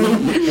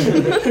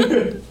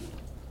mean?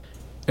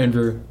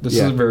 Andrew, this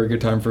Yeah. is a very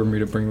good time for me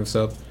to bring this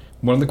up.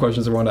 One of the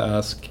questions I want to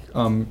ask,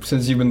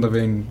 since you've been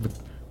living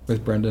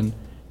with Brendan,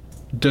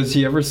 does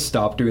he ever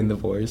stop doing the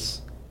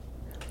voice?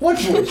 What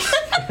voice?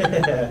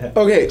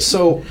 Okay,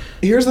 so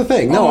here's the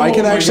thing. No, Oh I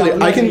can my actually, God,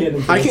 I'm I not gonna can, get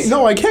into I can. this.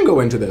 No, I can go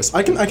into this.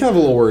 I can have a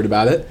little word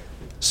about it.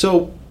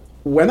 So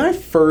when I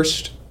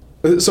first,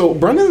 so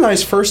Brendan and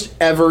I's first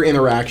ever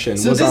interaction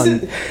So was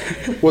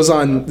this was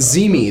on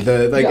Zeme.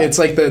 Yeah. It's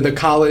like the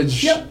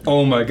college. Yep.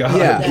 Oh my god.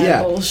 Yeah, That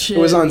yeah. bullshit. It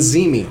was on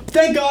Zeme.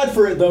 Thank God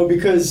for it though,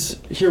 because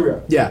here we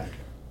are. Yeah.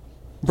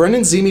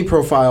 Brendan's Zeme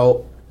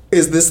profile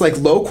is this like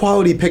low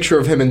quality picture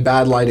of him in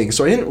bad lighting,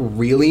 so I didn't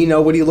really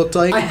know what he looked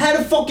like. I had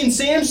a fucking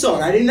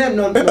Samsung. I didn't have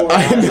none.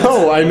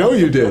 I know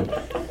you did.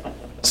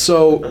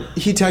 So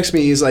he texts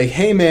me, he's like,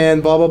 hey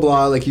man, blah blah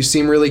blah, like you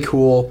seem really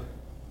cool.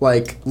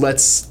 Like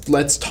let's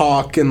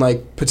talk and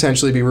like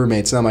potentially be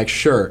roommates. And I'm like,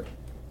 sure.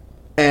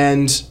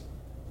 And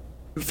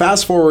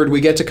fast forward,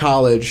 we get to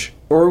college,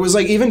 or it was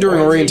like even during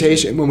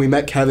orientation when we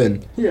met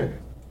Kevin, Yeah.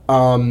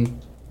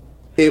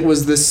 it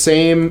was the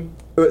same,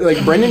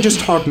 like Brendan just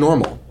talked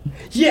normal.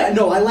 Yeah,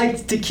 no, I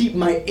like to keep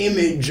my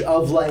image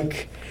of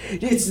like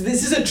this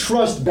is a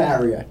trust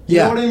barrier. You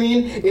Yeah. know what I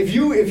mean? If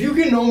you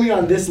can know me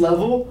on this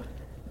level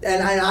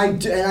and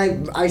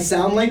I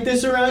sound like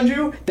this around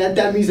you,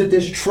 that means that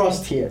there's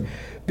trust here.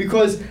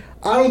 Because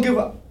I don't give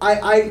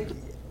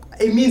a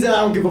it means that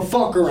I don't give a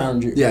fuck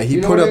around you. Yeah, he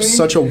You know put what up I mean?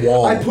 such a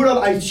wall. I put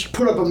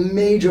up a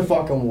major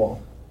fucking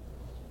wall.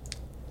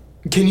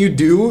 Can you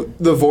do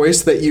the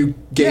voice that you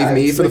gave Yeah,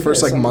 me it's for the like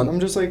first this. like month? I'm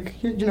just like,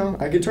 you know,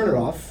 I could turn it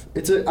off.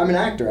 I'm an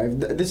actor.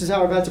 This is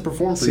how I've had to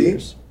perform for See?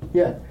 years.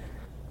 Yeah.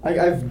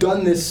 I've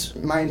done this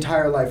my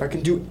entire life. I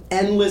can do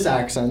endless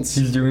accents.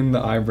 He's doing the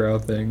eyebrow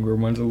thing where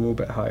one's a little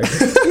bit higher.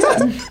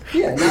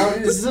 Yeah, now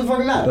this doesn't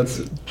fucking matter.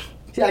 That's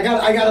See, I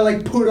gotta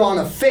like put on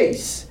a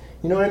face.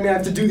 You know what I mean? I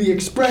have to do the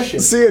expression.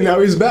 See, and now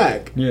he's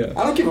back. yeah.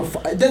 I don't give a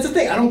fuck. That's the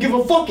thing. I don't give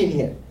a fuck in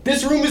here.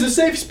 This room is a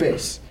safe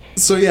space.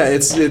 So yeah,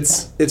 it's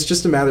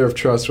just a matter of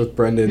trust with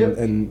Brendan, Yep.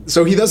 and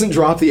so he doesn't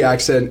drop the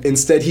accent.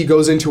 Instead, he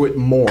goes into it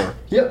more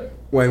Yep.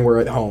 when we're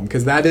at home,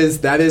 because that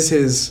is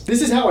his.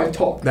 This is how I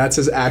talk. That's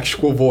his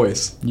actual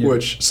voice, Yeah.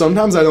 which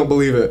sometimes I don't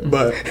believe it,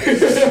 but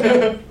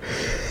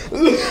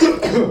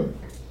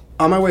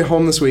on my way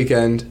home this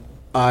weekend,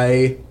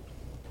 I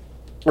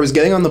was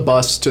getting on the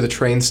bus to the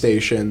train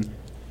station,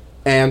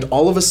 and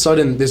all of a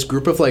sudden, this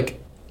group of like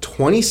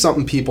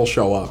 20-something people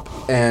show up,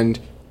 and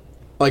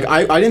like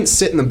I didn't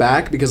sit in the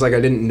back because like I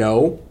didn't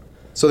know,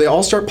 so they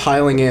all start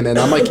piling in, and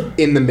I'm like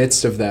in the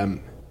midst of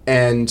them,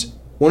 and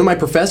one of my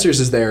professors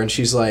is there, and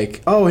she's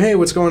like, "Oh, hey,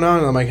 what's going on?"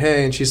 And I'm like,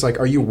 "Hey," and she's like,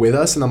 "Are you with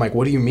us?" And I'm like,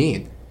 "What do you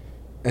mean?"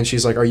 And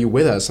she's like, "Are you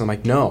with us?" And I'm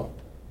like, "No."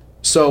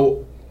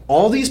 So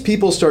all these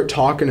people start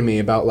talking to me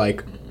about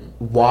like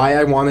why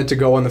I wanted to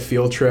go on the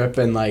field trip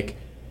and like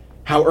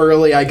how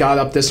early I got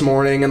up this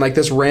morning, and like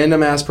this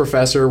random ass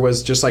professor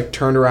was just like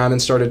turned around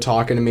and started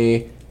talking to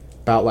me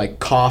about like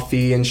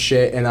coffee and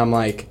shit, and I'm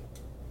like,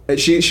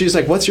 she's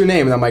like, "What's your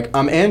name?" And I'm like,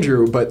 "I'm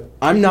Andrew, but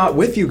I'm not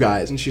with you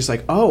guys." And she's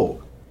like, "Oh."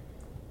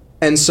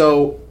 And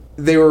so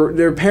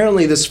they're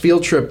apparently this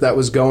field trip that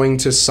was going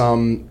to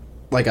some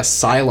like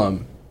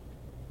asylum,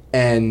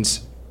 and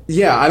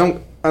yeah, I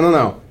don't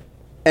know,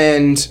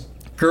 and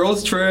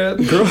Girls trip.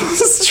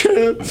 girls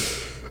trip.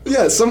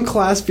 Yeah, some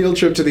class field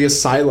trip to the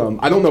asylum.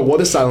 I don't know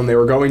what asylum they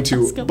were going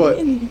to, but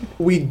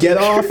we get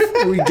off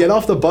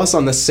the bus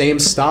on the same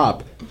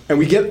stop, and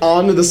we get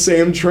onto the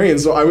same train.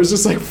 So I was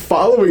just like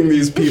following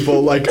these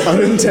people like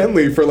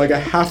unintently for like a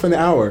half an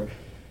hour.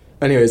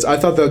 Anyways, I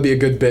thought that would be a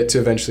good bit to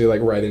eventually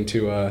like write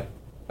into a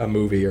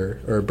movie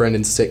or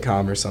Brendan's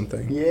sitcom or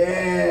something.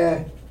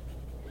 Yeah.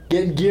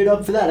 Getting geared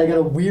up for that. I got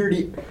a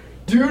weird...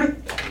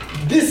 Dude,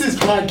 this is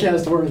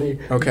podcast worthy.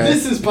 Okay.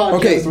 This is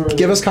podcast worthy. Okay,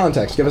 give us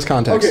context.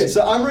 Okay,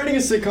 so I'm writing a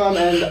sitcom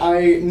and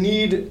I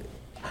need...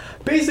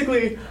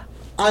 Basically,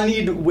 I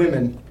need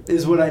women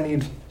is what I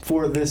need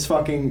for this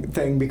fucking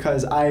thing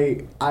because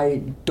I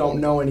don't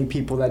know any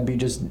people that'd be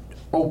just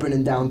open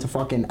and down to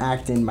fucking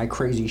act in my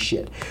crazy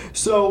shit.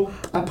 So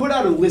I put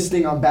out a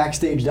listing on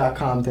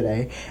Backstage.com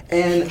today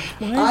and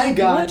I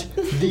got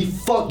the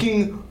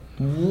fucking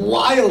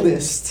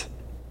wildest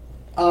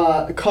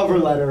cover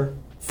letter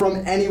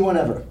from anyone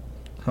ever.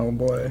 Oh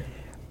boy.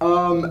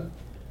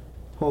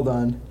 Hold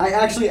on. I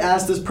actually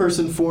asked this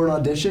person for an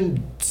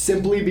audition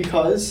simply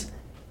because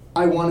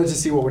I wanted to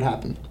see what would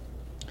happen.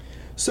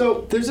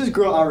 So there's this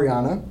girl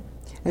Ariana,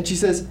 and she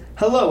says,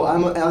 "Hello,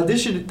 I'm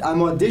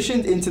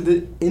auditioned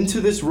into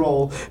this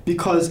role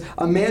because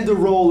Amanda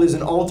Roll is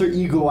an alter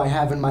ego I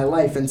have in my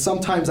life, and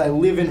sometimes I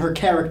live in her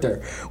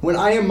character. When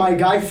I am my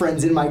guy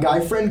friends in my guy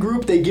friend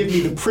group, they give me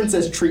the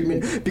princess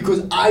treatment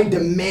because I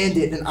demand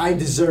it and I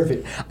deserve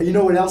it. You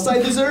know what else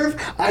I deserve?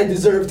 I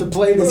deserve to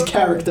play this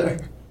character."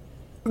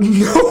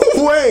 No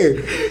way.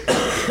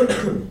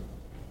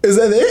 Is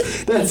that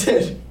it? That's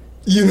it.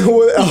 You know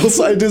what else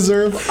I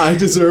deserve? I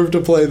deserve to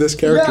play this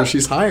character. Yeah.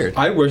 She's hired.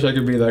 I wish I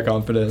could be that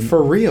confident.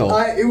 For real.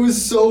 It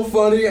was so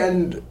funny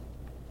and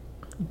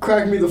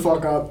cracked me the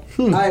fuck up.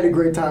 I had a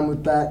great time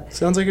with that.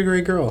 Sounds like a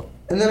great girl.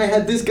 And then I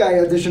had this guy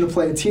audition to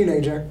play a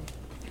teenager.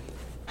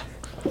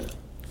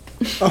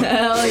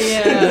 Hell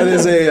yeah. That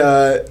is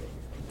a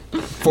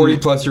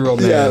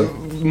 40-plus-year-old man.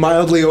 yeah,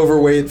 mildly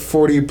overweight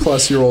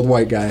 40-plus-year-old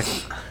white guy.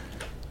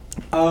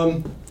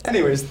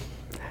 Anyways,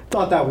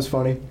 thought that was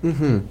funny.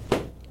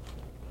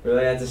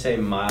 Really had to say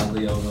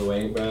mildly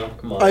overweight, bro?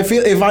 Come on. I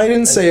feel if I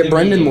didn't say it,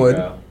 Brendan would.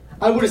 Bro.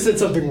 I would have said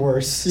something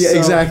worse. Yeah, so-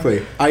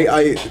 exactly.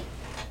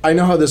 I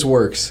know how this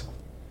works.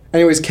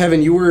 Anyways,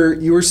 Kevin, you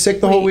were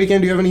sick the whole Wait,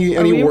 weekend. Do you have are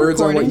any we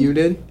words on what recording? you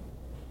did?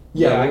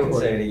 Yeah, I we're can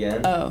say it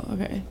again. Oh,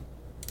 okay.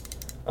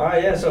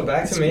 Alright, yeah, so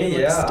back to me,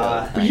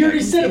 But you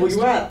already said it. Where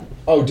you at?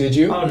 Oh, did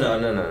you? Oh,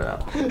 no.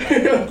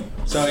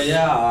 So,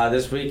 yeah,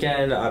 this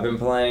weekend I've been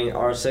playing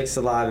R6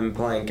 a lot. I've been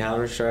playing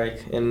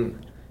Counter-Strike.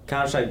 In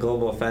Counter-Strike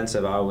Global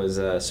Offensive, I was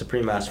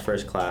Supreme Master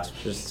First Class,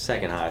 which is the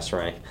second highest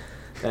rank.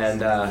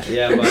 And,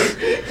 yeah,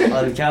 but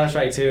on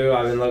Counter-Strike 2,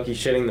 I've been low-key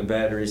shitting the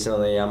bed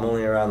recently. I'm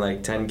only around,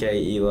 like,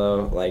 10k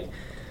elo. Like,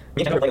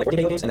 Me and Kevin were playing like 14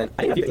 video games, and then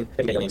I didn't have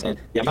 15 video games, and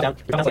yeah, we got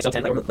down like sub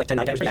 10, like 10,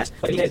 9 games for gas.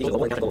 But 15K is equal to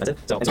global and offensive,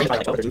 so and so it's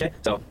like 12 or 13K.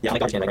 So yeah, I'm like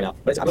garbage can right now.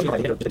 But it's, I'm looking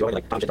for just doing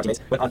like top shit teammates.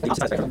 But on the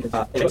opposite side of the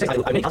spectrum, in Rainbow Six,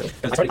 I made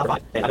constant because I started top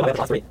 5, and I got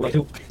top 3, like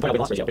 2 point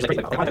loss ratio, which is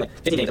like pretty like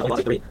 15 games, I only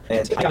lost 3,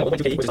 and I got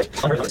 1.2 KD, which is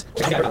like unheard of.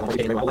 I got around 1.2 KD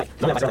in my whole life.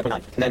 None of my like 0.9,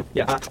 and then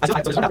yeah, I still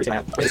have so it's not everything I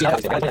have. But it's I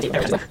got a team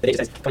average, the data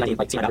says 2019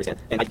 like team average scan,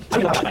 and I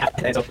don't know how I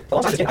had, and so a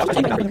long time this game I was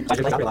playing average, so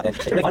I playing a lot, and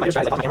it's really fun. My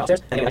strategy, I pop my camera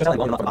upstairs, and then I just like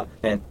blowing them up from above,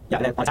 and yeah,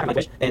 and then on top of my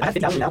Twitch, and I have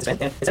 50,000 now to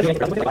spend, and instead of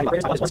making like buying my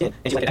just one skin,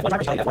 and she's like F1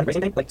 driver, she's like F1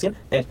 racing thing, like skin,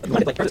 and we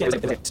wanted like her skin,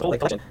 it was like full like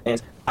collection,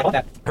 and I bought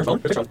that her phone,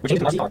 which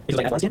changed to an RC car, it was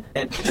like F1 skin,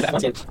 and she's like F1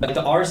 skin, but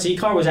The RC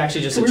car was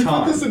actually just a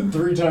charm. in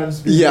 3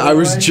 times. Yeah,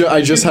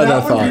 I just had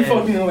that That would be thought.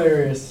 fucking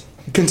hilarious.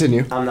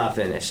 Continue. I'm not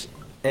finished.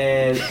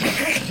 And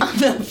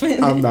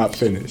I'm not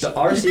finished. the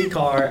RC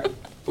car. it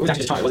was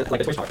actually just charm, it wasn't like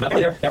the Twitch car. But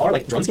apparently there are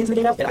like drone skins in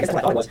the game now, and I guess that's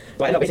what I thought it was.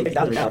 So I ended up wasting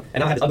 50,000 now, and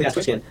now I have this ugly ass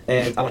Twitch skin,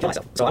 and I want to kill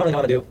myself. So I don't really know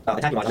what to do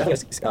attacking wise. I'm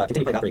definitely gonna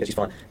continue playing Valkyrie because she's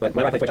fun, but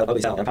whenever I play Twitch, I'll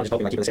ugly sell, and I'm probably just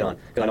hoping I keep the sale on,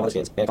 because I know other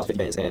skins, and it costs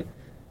 50 bins, and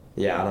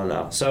Yeah, I don't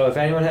know. So if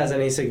anyone has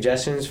any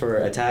suggestions for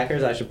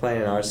attackers I should play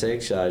in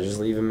R6, just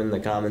leave them in the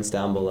comments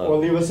down below. Or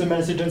leave us a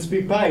message on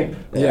Speak Pipe.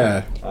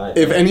 Yeah. Alright.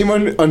 If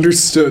anyone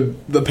understood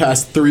the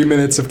past 3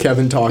 minutes of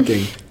Kevin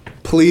talking,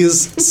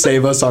 please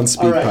save us on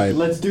All right, SpeakPipe.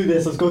 let's do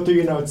this. Let's go through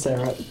your notes,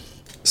 Sarah.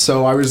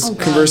 So I was Oh, God,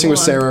 conversing with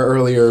hold on. Sarah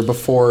earlier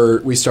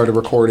before we started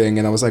recording,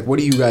 and I was like, what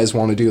do you guys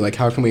want to do? Like,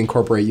 how can we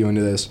incorporate you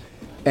into this?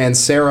 And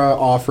Sarah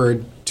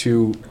offered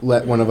to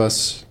let one of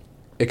us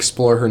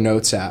explore her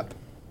notes app.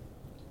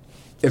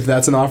 If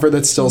that's an offer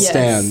that still Yes.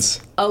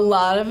 stands. A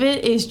lot of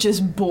it is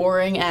just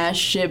boring ass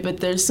shit, but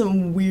there's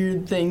some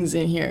weird things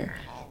in here.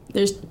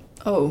 There's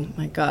oh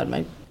my god,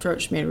 my throat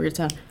just made a weird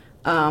sound.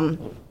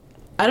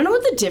 I don't know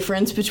what the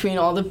difference between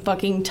all the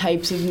fucking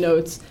types of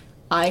notes,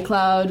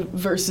 iCloud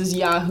versus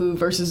Yahoo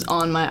versus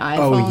on my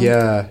iPhone. Oh,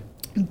 yeah.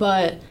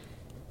 But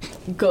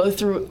go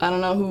through. I don't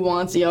know who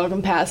wants it. Y'all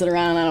can pass it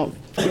around. I don't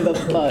give a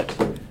fuck.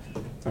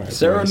 All right,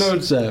 Sarah boys.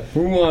 Notes app.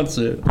 Who wants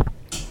it?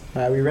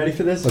 All right, we ready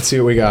for this? Let's see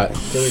what we got.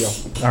 Here we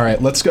go. All right,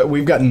 let's go.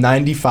 We've got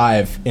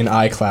 95 in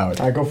iCloud.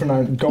 All right, go for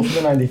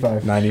the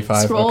 95.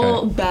 95, Scroll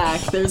okay. back.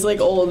 There's like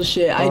old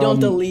shit. I don't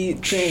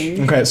delete things.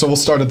 Okay, so we'll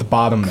start at the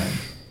bottom then.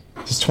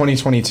 This is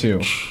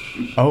 2022.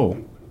 Oh,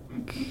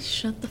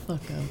 Shut the fuck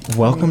up.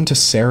 welcome to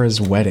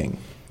Sarah's wedding.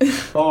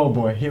 Oh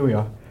boy, here we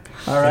are.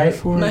 All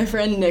right. My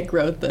friend Nick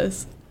wrote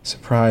this.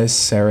 Surprise,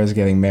 Sarah's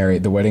getting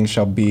married. The wedding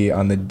shall be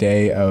on the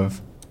day of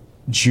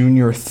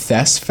Junior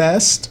Thess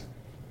Fest.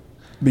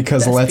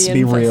 Because let's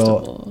be Thespian real.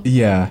 Festival.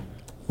 Yeah.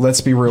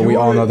 Let's be real. You We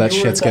all were- know that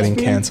you were a shit's getting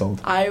thespian?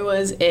 canceled. I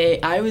was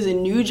a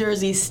New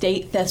Jersey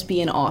state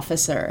thespian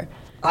officer.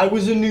 I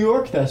was a New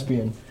York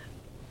thespian.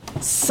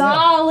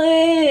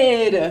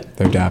 Solid.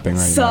 They're dapping right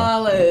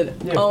Solid.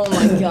 Yeah. Oh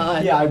my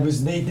god. Yeah, I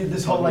was. They did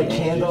this whole like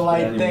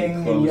candlelight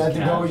thing, and you had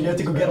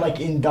to go get like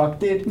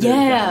inducted.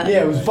 Yeah.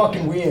 Yeah, it was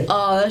fucking weird.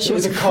 Oh, that shit It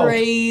was was a cult.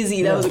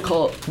 crazy. That Yeah. was a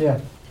cult. Yeah.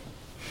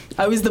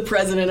 I was the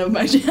president of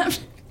my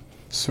chapter.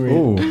 Sweet. now.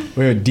 Ooh,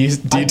 we have a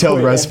detailed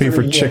quit recipe after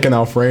for a year. chicken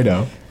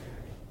Alfredo.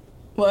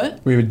 What?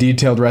 We have a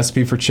detailed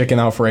recipe for chicken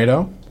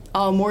Alfredo.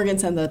 Oh, Morgan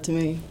sent that to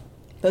me.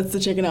 That's the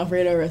chicken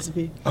Alfredo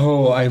recipe.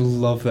 Oh, I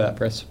love that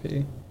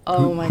recipe.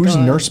 Oh my Who's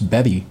god. Nurse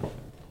Betty?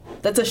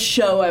 That's a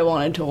show I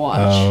wanted to watch.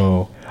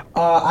 Oh.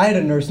 I had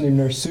a nurse named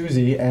Nurse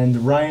Susie,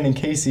 and Ryan and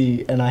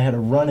Casey and I had a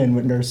run-in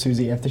with Nurse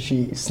Susie after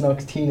she snuck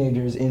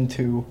teenagers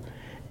into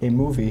a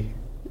movie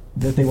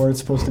that they weren't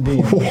supposed to be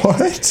in.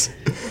 What?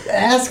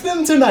 Ask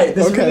them tonight.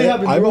 This Okay, really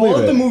happened. I We were all believe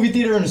at the it. movie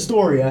theater in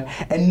Astoria,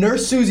 and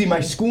Nurse Susie,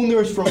 my school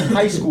nurse from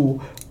high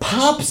school,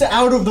 pops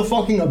out of the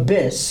fucking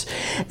abyss,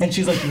 and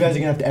she's like, "You guys are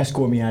gonna have to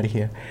escort me out of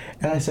here."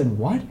 And I said,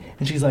 "What?"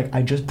 And she's like,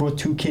 "I just brought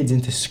 2 kids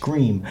in to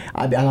Scream,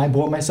 and I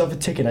bought myself a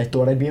ticket. I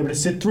thought I'd be able to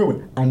sit through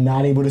it. I'm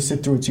not able to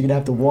sit through it, so you're gonna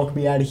have to walk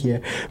me out of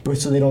here, but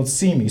so they don't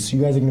see me. So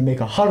you guys are gonna make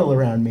a huddle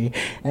around me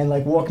and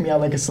like walk me out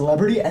like a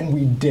celebrity." And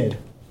we did.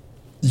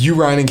 You,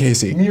 Ryan, and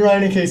Casey. Me,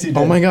 Ryan, and Casey did.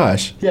 Oh my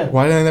gosh. Yeah.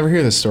 Why did I never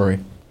hear this story?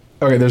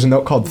 Okay, there's a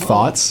note called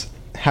Thoughts.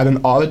 Had an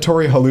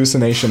auditory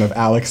hallucination of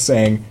Alex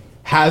saying,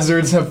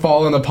 "Hazards have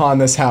fallen upon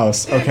this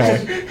house."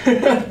 Okay. I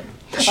have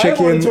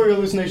Chicken. auditory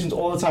hallucinations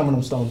all the time when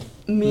I'm stoned.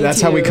 Me That's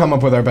too. how we come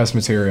up with our best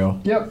material.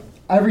 Yep.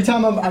 Every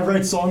time I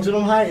write songs when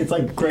I'm high, it's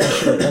like great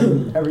shit.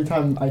 And every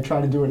time I try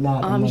to do it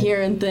not, I'm like,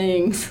 hearing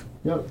things.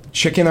 Yep.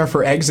 Chicken are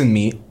for eggs and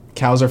meat,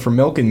 cows are for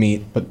milk and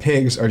meat, but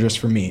pigs are just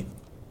for meat.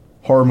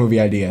 Horror movie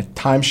idea.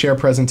 Timeshare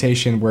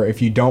presentation where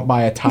if you don't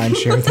buy a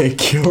timeshare, they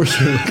kill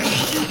you.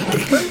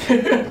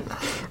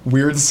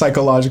 Weird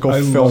psychological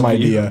I film love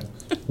you. idea.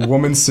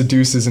 Woman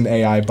seduces an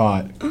AI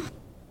bot.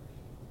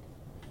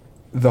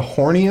 The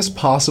horniest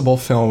possible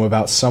film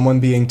about someone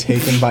being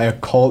taken by a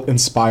cult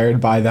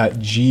inspired by that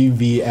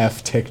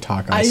GVF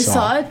TikTok I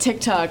saw a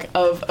TikTok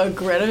of a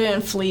Greta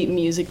Van Fleet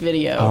music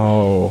video.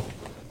 Oh.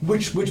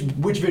 Which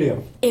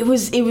video? It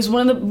was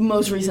one of the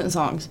most recent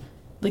songs,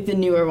 like the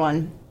newer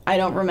one. I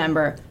don't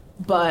remember,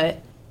 but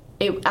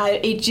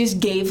it just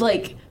gave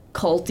like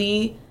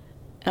culty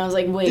And I was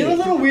like, wait. They're a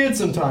little weird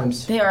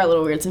sometimes. They are a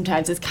little weird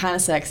sometimes. It's kind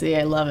of sexy.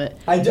 I love it.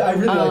 I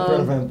really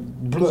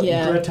like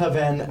yeah. Greta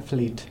Van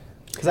Fleet.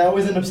 Because I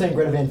always end up saying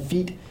Greta Van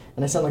Feet,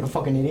 and I sound like a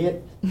fucking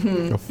idiot.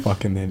 A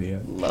fucking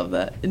idiot. Love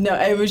that. No,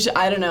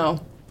 I don't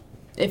know.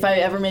 If I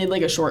ever made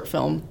like a short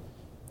film,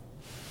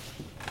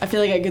 I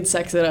feel like I could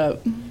sex it up.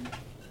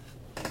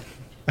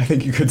 I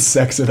think you could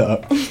sex it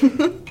up. Well,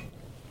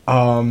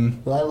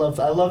 I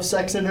love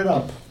sexing it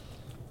up.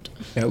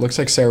 Yeah, it looks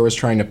like Sarah was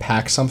trying to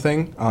pack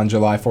something on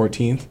July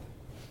 14th.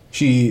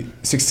 She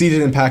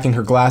succeeded in packing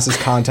her glasses,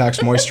 contacts,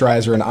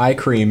 moisturizer, and eye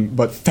cream,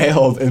 but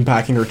failed in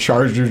packing her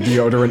charger,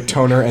 deodorant,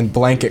 toner, and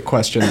blanket ?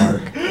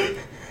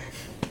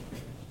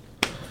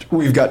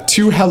 We've got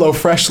 2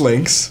 HelloFresh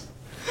links.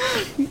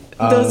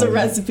 Those are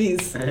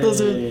recipes.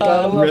 Those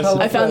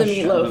are. I found the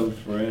meatloaf.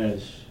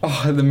 Fresh.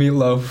 Oh, the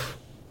meatloaf.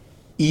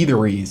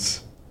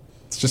 Eateries.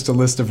 It's just a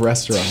list of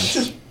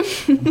restaurants.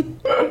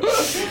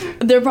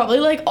 They're probably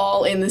like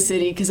all in the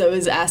city because I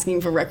was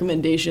asking for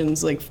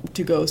recommendations like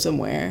to go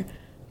somewhere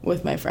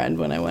with my friend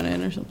when I went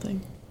in or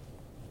something.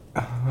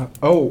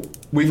 Oh,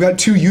 we've got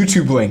 2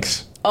 YouTube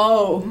links.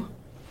 Oh,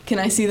 can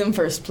I see them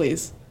first,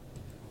 please?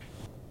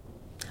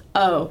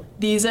 Oh,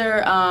 these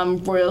are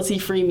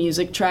royalty-free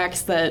music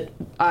tracks that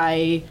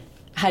I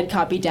had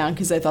copied down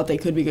because I thought they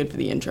could be good for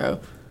the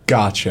intro.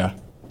 Gotcha.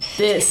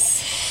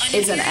 This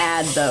is an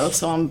ad, though,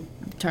 so I'm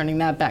turning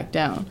that back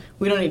down.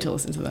 We don't need to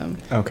listen to them.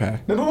 Okay.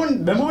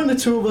 Remember when the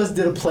two of us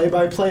did a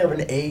play-by-play of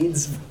an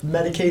AIDS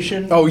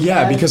medication? Oh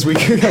yeah, ad? because we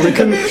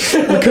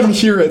couldn't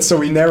hear it, so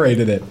we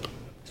narrated it.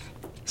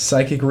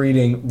 Psychic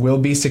reading will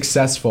be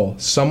successful.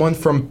 Someone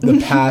from the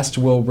past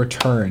will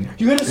return.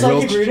 You got a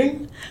psychic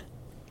reading?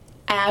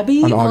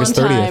 Abby On August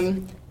one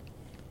 30th.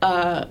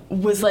 time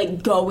was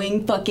like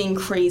going fucking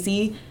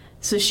crazy.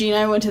 So she and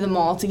I went to the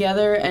mall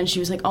together, and she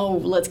was like, "Oh,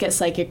 let's get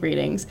psychic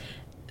readings."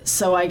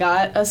 So I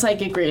got a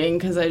psychic reading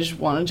because I just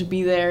wanted to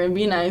be there and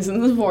be nice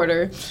and support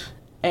her.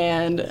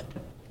 And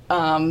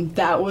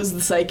that was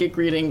the psychic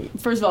reading.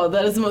 First of all,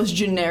 that is the most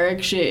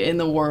generic shit in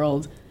the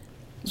world.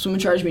 Someone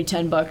charged me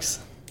 $10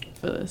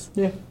 for this.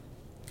 Yeah.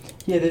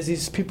 Yeah, there's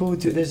these people who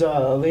do, there's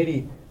a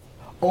lady.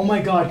 Oh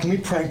my god, can we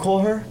prank call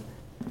her?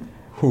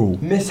 Who?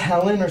 Miss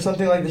Helen or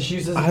something like that.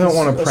 She's I don't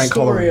want to prank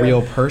call a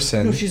real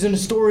person. No, she's an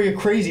Astoria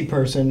crazy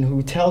person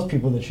who tells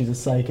people that she's a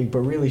psychic, but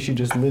really she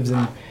just lives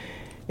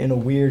in a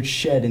weird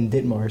shed in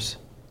Ditmars.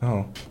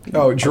 Oh.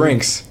 Oh,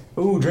 drinks.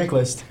 Ooh, drink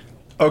list.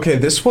 Okay,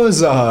 this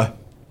was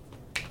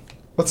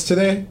what's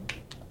today?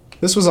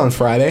 This was on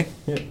Friday.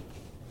 Yeah.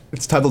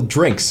 It's titled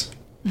Drinks.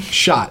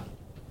 Shot.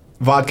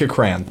 Vodka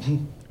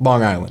Cran.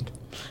 Long Island.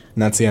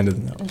 And that's the end of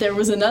the note. There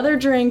was another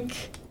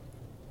drink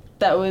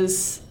that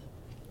was,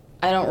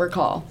 I don't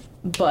recall,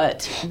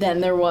 but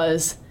then there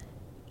was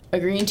a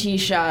green tea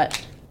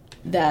shot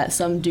that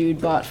some dude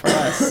bought for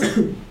us,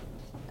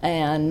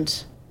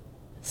 and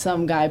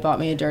some guy bought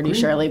me a Dirty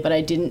Shirley, but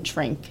I didn't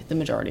drink the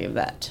majority of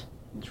that.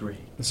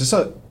 Is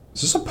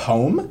this a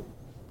poem?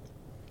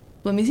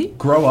 Let me see.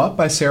 Grow Up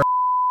by Sarah.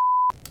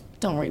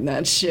 Don't read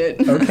that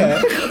shit.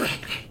 Okay.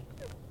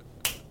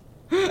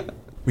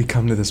 We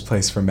come to this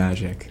place for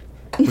magic.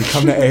 We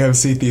come to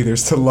AMC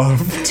theaters to love,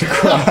 to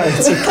cry,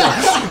 to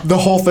cry. The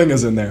whole thing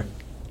is in there.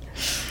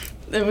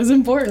 It was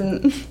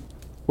important.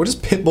 What is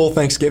Pitbull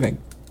Thanksgiving?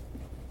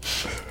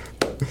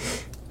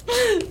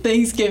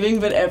 Thanksgiving,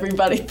 but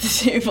everybody at the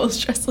table is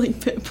dressed like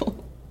Pitbull.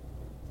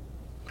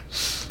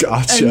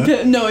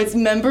 Gotcha. And no, it's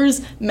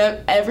members.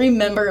 Every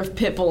member of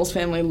Pitbull's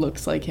family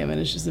looks like him, and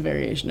it's just a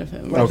variation of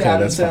him. Like Okay, the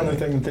Adam that's Sandler fine.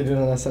 thing that they did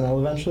on SNL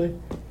eventually.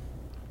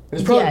 It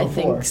was probably Yeah, I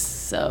before. think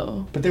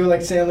so. But they were like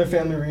Sandler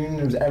family reunion.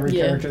 It was every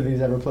Yeah. character that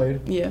he's ever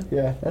played. Yeah.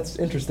 Yeah, that's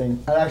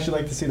interesting. I'd actually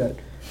like to see that.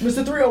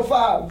 Mr.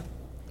 305.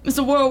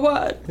 Mr.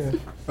 Worldwide. Yeah.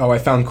 Oh, I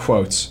found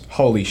quotes.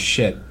 Holy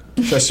shit.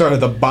 Should I start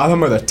at the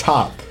bottom or the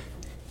top?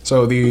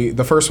 So the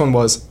first one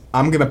was,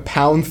 I'm gonna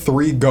pound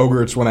 3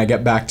 Go-Gurts when I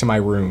get back to my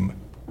room.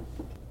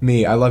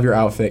 Me, I love your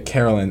outfit.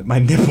 Carolyn, my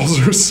nipples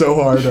are so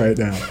hard right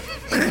now.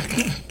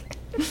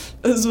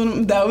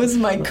 That was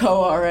my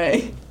co-RA.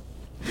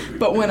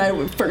 But when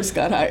I first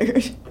got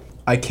hired.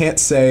 I can't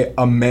say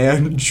a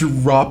man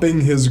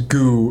dropping his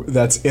goo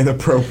that's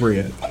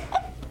inappropriate.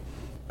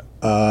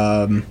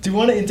 Do you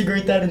want to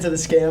integrate that into the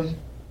scam?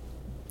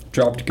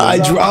 Dropped I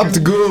good.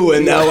 dropped goo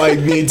and now I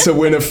need to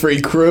win a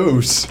free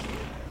cruise.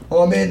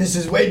 Oh man, this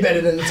is way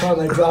better than the time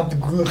I dropped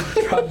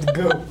the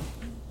goo.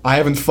 I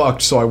haven't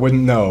fucked, so I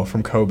wouldn't know,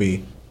 from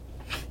Kobe.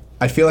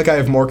 I feel like I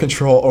have more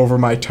control over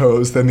my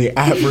toes than the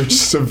average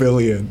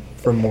civilian,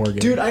 from Morgan.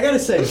 Dude, I gotta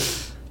say,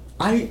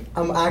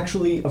 I'm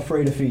actually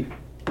afraid of feet.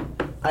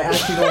 I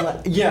actually don't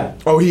like. Yeah,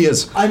 Oh, he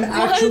is. I'm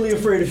actually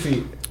afraid of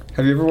feet.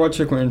 Have you ever watched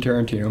a Quentin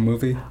Tarantino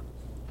movie?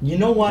 You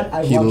know what?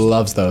 I've He watched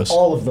loves those.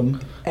 all of them,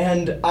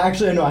 and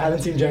actually, no, I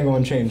haven't seen Django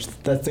Unchained.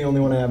 That's the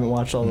only one I haven't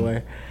watched all the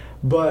way.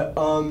 But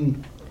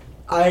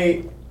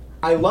I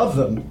love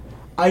them.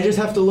 I just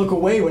have to look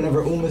away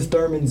whenever Uma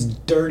Thurman's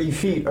dirty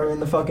feet are in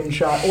the fucking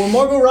shot, or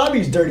Margot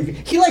Robbie's dirty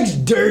feet. He likes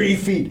dirty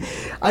feet.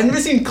 I've never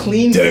seen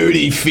clean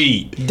Dirty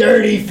feet.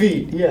 Dirty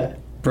feet. Yeah.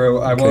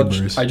 Bro, Okay,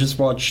 Bruce. I just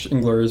watched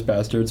Inglourious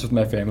Bastards with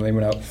my family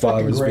when while I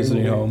Fucking was great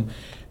visiting movie. home.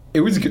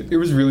 It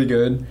was really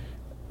good.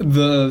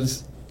 The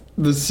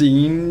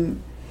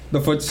scene,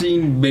 the foot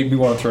scene made me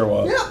want to throw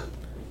up.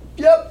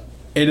 Yep.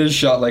 It is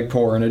shot like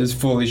porn. It is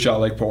fully shot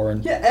like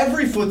porn. Yeah,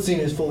 every foot scene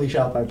is fully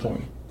shot by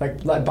porn.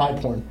 Like by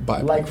porn.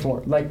 By like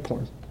porn. Like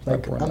porn.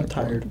 Like porn, I'm like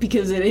porn. tired.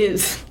 Because it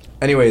is.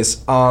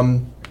 Anyways,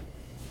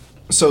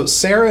 so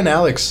Sarah and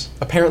Alex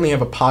apparently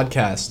have a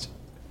podcast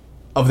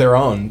of their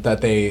own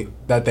that they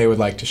would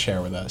like to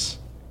share with us.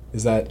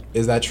 Is that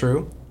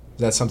true?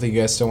 Is that something you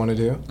guys still want to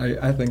do?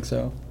 I think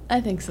so. I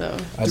think so.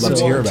 I'd Do love you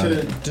to hear want about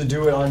it. To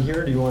do it on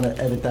here, or do you want to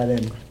edit that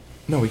in?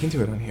 No, we can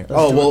do it on here.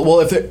 Let's do Well,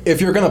 if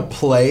you're gonna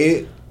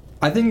play,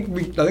 I think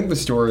the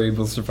story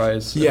will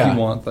suffice. Yeah. If you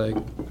want, like,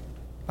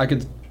 I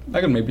could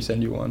maybe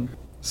send you one.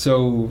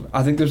 So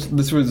I think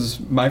this was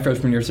my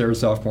freshman year, Sarah's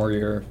sophomore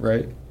year,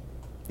 right?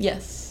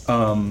 Yes.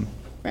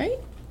 Right?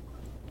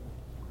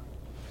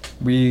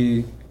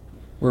 We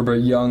were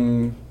about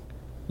young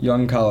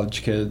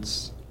college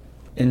kids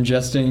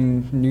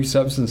ingesting new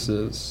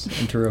substances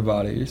into our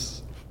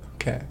bodies,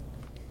 okay.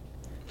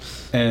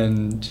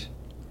 and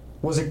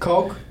Was it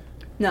Coke?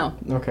 No.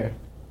 Okay.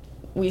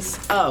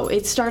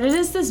 It started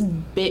as this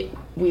bit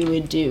we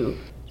would do.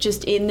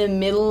 Just in the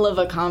middle of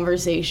a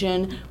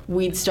conversation,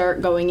 we'd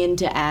start going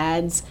into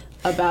ads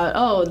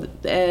about,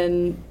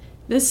 and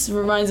this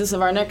reminds us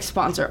of our next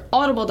sponsor,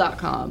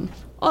 Audible.com.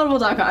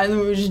 Audible.com, and then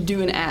we would just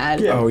do an ad.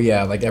 Yeah. Oh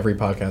yeah, like every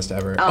podcast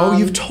ever.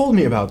 You've told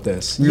me about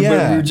this. we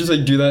Yeah. would just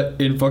like do that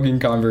in fucking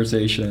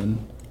conversation.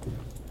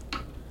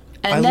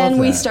 I And then love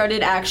we that.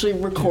 started actually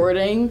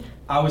recording.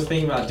 I was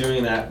thinking about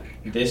doing that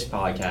this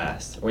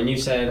podcast. When you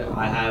said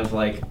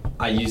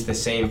I use the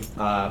same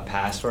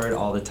password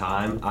all the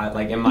time,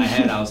 in my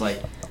head I was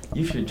like,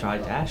 you should try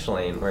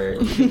Dashlane, where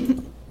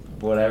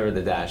whatever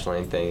the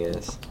Dashlane thing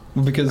is.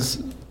 Well,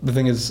 because the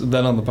thing is,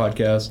 then on the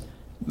podcast,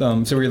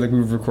 so we would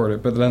record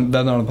it, but then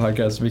on the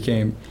podcast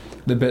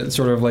the bit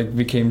sort of like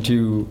became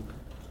too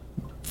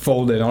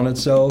folded on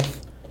itself.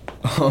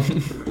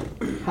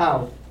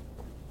 How?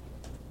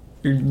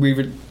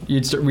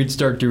 We'd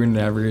start doing an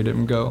ad read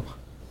and go,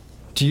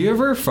 do you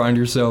ever find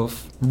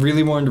yourself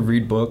really wanting to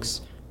read books,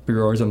 but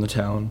you're always on the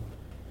town?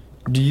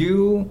 Do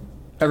you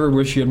ever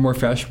wish you had more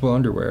fashionable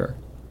underwear?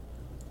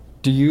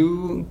 Do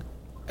you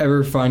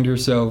ever find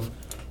yourself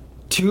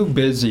too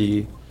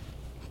busy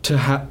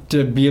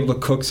to be able to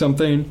cook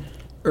something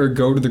or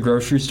go to the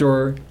grocery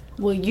store?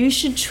 Well, you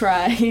should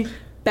try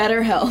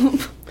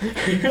BetterHelp.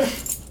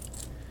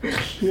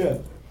 Yeah.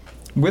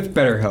 With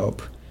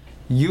BetterHelp,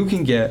 you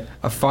can get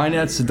a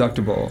finance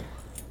deductible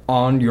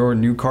on your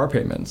new car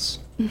payments.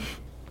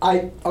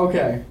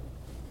 Okay.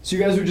 So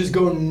you guys would just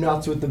go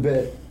nuts with the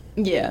bit,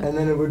 Yeah. and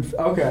then it would.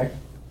 Okay.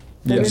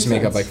 That You makes just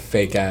make up sense. like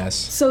fake ass.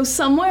 So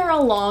somewhere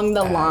along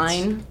the Ads.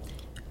 line,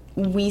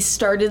 we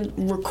started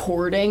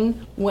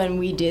recording when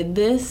we did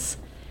this,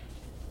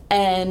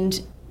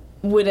 and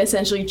would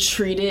essentially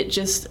treat it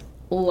just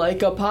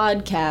like a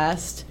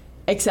podcast,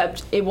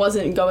 except it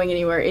wasn't going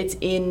anywhere. It's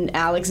in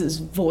Alex's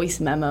voice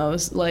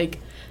memos, but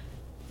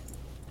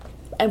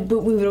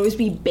we would always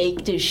be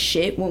baked as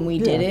shit when we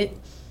did Yeah. it.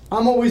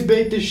 I'm always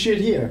baked as shit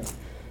here.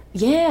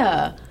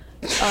 Yeah.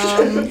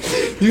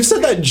 You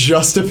said that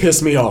just to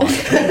piss me off.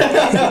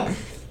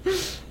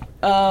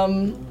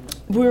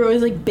 We were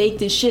always like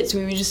baked as shit, so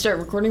we would just start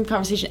recording the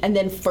conversation and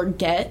then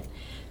forget.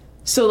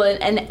 So then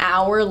an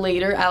hour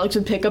later, Alex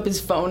would pick up his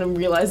phone and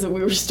realize that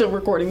we were still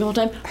recording the whole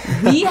time.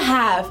 We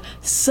have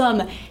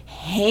some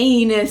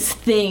heinous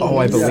things Oh,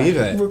 I believe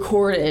it.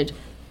 recorded.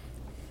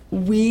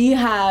 We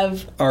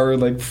have Our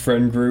like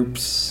friend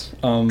groups.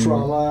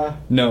 Drama.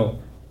 No,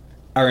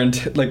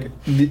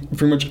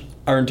 pretty much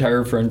our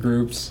entire friend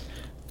groups.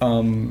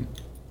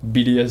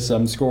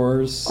 BDSM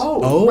scores.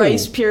 Oh.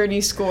 rice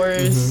purity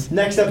scores.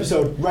 Next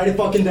episode. Write it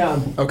fucking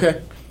down.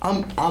 Okay.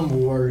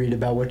 I'm worried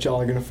about what y'all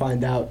are gonna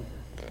find out.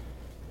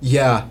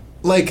 Yeah.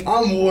 Like,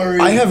 I'm worried.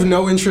 I have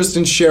no interest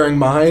in sharing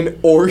mine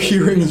or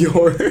hearing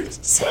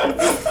yours.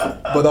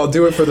 But I'll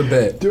do it for the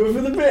bit. Do it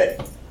for the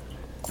bit.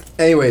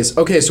 Anyways,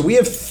 okay, so we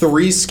have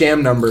 3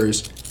 scam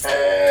numbers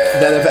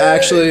that have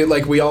actually,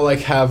 like, we all,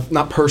 like, have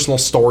not personal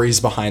stories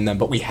behind them,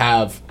 but we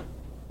have,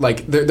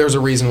 like, there's a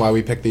reason why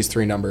we picked these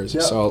 3 numbers.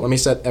 Yep. So let me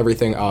set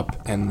everything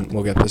up, and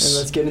we'll get And this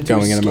let's get into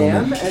going a in a scam,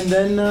 moment. and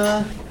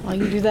then While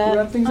you do that,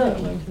 Wrap things up.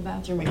 I'm going to the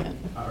bathroom again.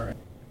 all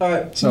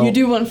right. So, You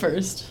do one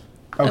first.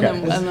 Okay.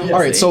 And then Yeah. we'll All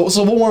right, see.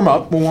 so we'll warm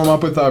up. We'll warm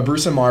up with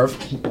Bruce and Marv.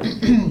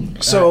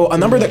 So a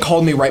number that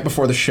called me right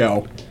before the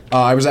show.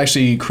 I was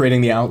actually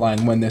creating the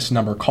outline when this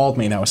number called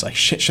me, and I was like,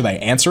 "Shit, should I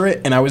answer it?"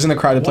 And I was in a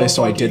crowded place,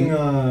 so I didn't.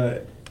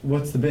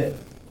 What's the bit?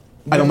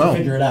 I don't We have know. to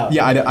Figure it out.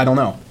 Yeah, I don't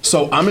know.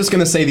 So I'm just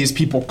gonna say these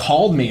people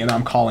called me, and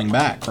I'm calling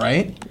back,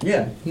 right?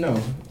 Yeah.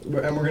 No.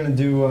 And we're gonna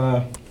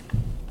do.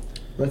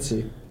 Let's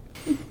see.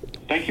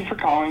 Thank you for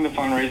calling the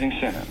Fundraising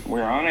Center.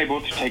 We are unable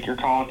to take your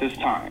call at this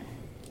time.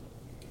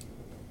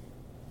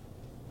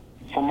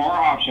 For more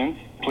options,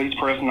 please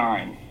press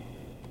 9.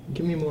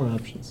 Give me more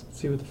options. Let's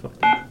see what the fuck.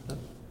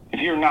 If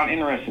If you're not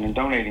interested in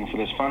donating for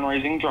this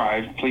fundraising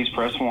drive, please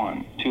press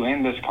 1. To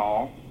end this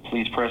call,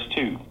 please press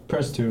 2.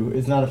 Press 2.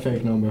 It's not a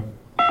fake number.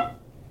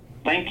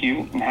 Thank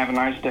you, and have a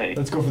nice day.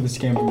 Let's go for the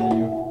scammer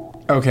menu.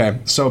 Okay,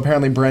 so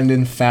apparently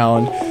Brendan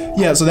found...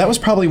 Yeah, so that was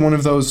probably one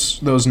of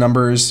those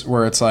numbers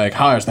where it's like,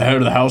 hi, it's the head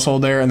of the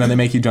household there, and then they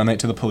make you donate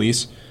to the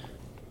police.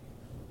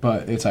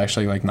 But it's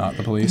actually, like, not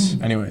the police.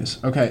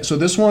 Anyways, okay, so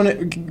this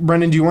one...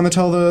 Brendan, do you want to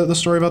tell the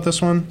story about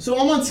this one? So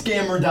I'm on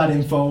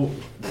scammer.info,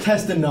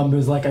 testing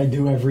numbers like I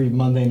do every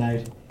Monday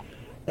night.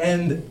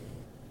 And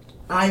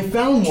I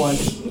found one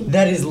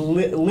that is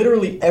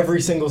literally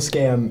every single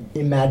scam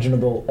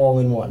imaginable all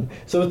in one.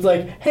 So it's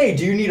like, hey,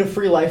 do you need a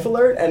free life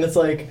alert? And it's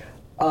like,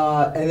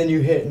 and then you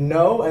hit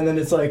no, and then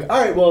it's like,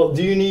 all right, well,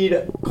 do you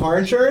need car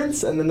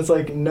insurance? And then it's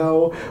like,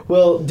 no.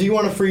 Well, do you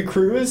want a free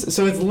cruise?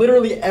 So it's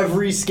literally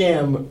every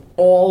scam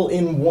all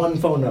in one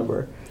phone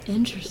number.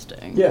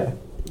 Interesting. Yeah.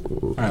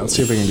 All right, let's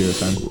see if we can do it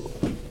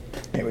then.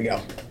 Here we go.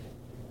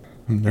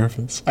 I'm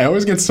nervous. I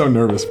always get so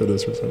nervous for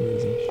this for some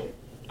reason.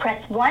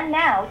 Press 1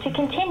 now to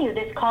continue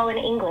this call in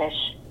English.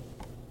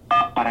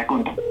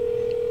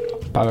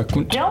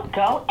 Don't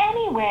go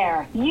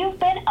anywhere. You've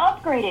been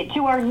upgraded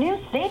to our new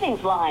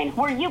savings line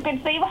where you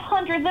can save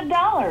hundreds of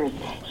dollars.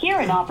 Hear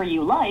an offer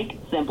you like,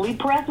 simply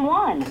press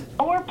 1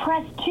 or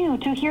press 2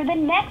 to hear the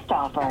next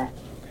offer.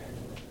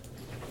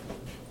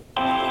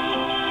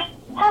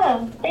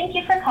 Hello, thank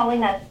you for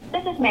calling us.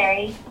 This is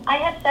Mary. I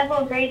have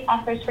several great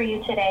offers for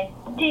you today.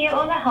 Do you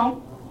own a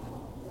home?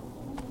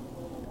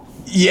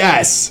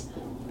 Yes!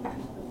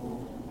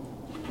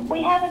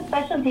 We have a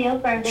special deal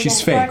for our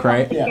She's fake,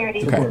 right? security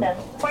Yeah, okay.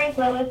 system. For as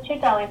low as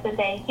 $2 a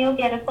day, you'll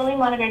get a fully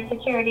monitored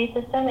security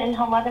system and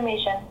home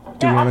automation.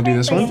 Do we want to do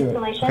this one?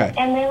 Installation, Okay.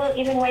 and they will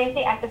even waive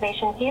the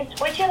activation fees.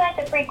 Would you like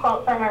a free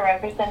quote from a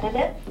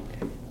representative?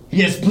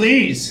 Yes,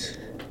 please.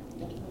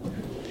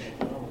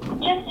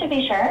 Just to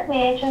be sure,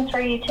 may I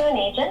transfer you to an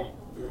agent?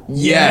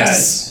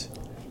 Yes!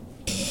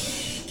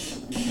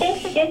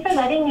 Thanks again for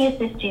letting me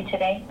assist you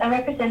today. A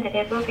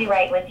representative will be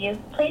right with you.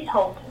 Please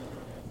hold.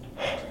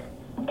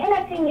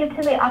 Connecting you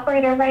to the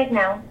operator right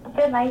now.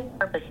 Good life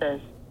purposes.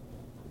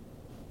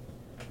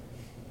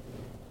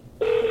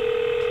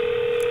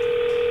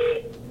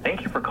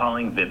 Thank you for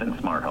calling Vivint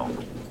Smart Home.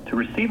 To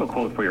receive a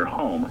quote for your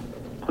home,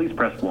 please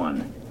press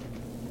 1.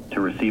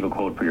 To receive a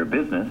quote for your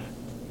business,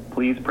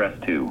 please press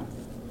 2.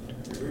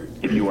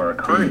 If you are a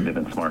current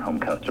Vivint Smart Home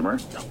customer,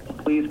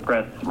 please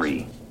press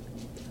 3.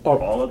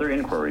 For all other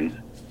inquiries,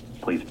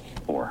 please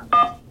 4.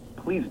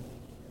 Please.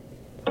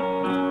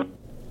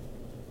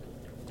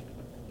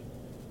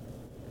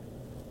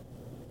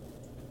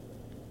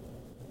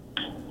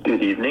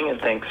 Good evening, and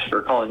thanks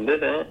for calling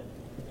Vivint.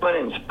 My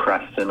name's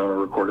Preston on a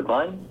recorded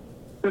line.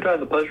 Who do I have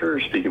the pleasure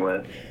of speaking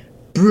with?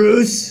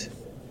 Bruce.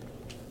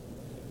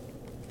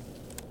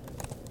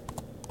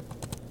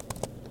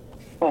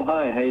 Oh,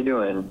 hi. How you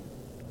doing?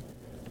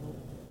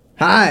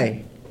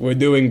 Hi. We're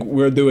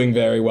doing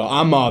very well.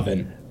 I'm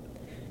Marvin.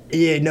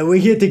 Yeah, no, we're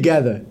here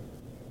together.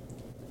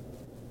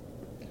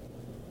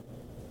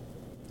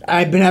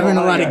 I've been having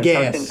a lot of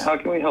gas. How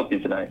can we help you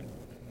tonight?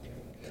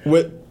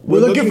 We're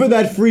looking for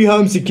that free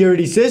home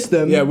security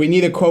system. Yeah, we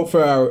need a quote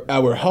for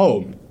our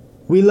home.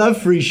 We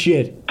love free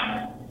shit.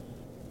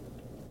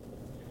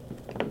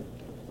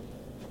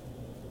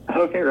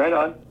 Okay, right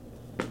on.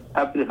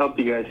 Happy to help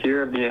you guys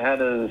here. Have you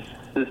had a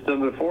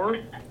system before?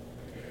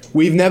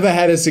 We've never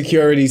had a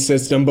security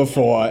system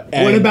before.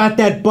 What about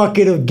that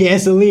bucket of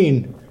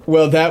gasoline?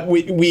 Well, that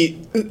we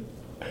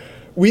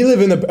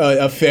live in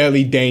a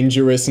fairly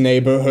dangerous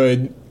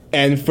neighborhood,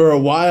 and for a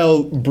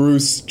while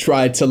Bruce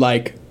tried to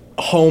like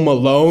Home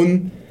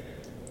Alone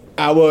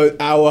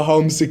our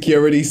home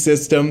security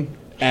system,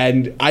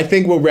 and I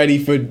think we're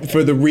ready for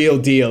the real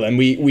deal. And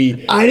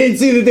we I didn't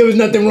see that there was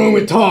nothing wrong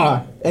with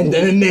tar and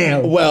then a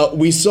nail. Well,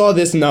 we saw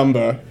this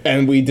number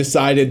and we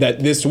decided that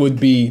this would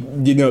be,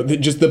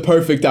 just the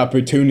perfect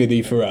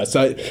opportunity for us.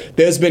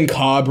 There's been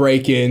car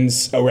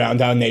break-ins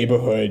around our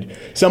neighborhood.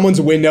 Someone's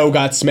window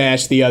got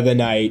smashed the other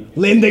night.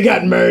 Linda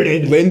got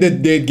murdered. Linda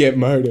did get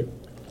murdered.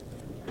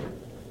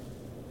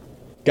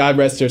 God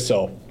rest her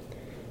soul.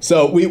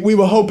 So we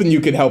were hoping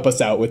you could help us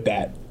out with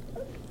that.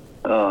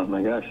 Oh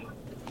my gosh.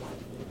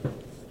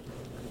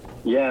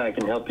 Yeah, I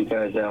can help you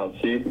guys out.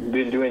 So you've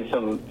been doing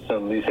some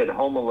you said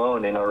Home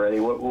Alone in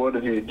already. What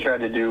have you tried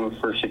to do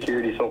for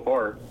security so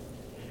far?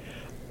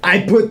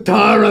 I put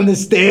tar on the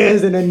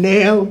stairs and a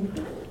nail.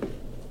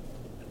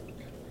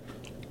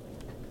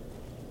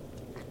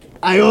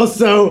 I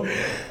also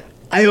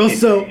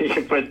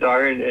You put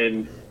tar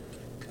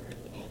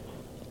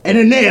and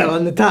a nail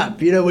on the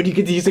top. You know, when you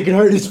could use it could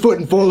hurt his foot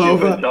and fall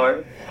over. put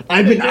tar?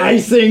 I've been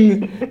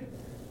icing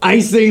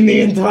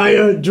the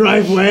entire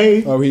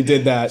driveway. Oh, he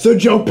did that. So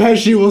Joe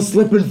Pesci will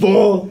slip and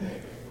fall.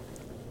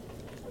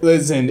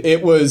 Listen,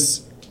 it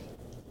was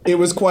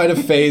quite a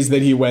phase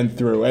that he went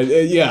through.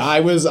 Yeah, I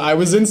was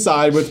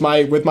inside with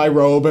my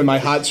robe and my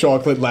hot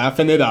chocolate,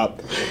 laughing it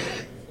up.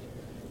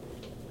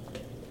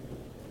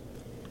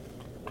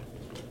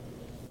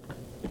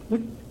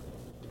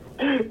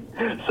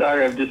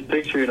 Sorry, I'm just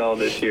picturing all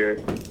this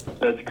here.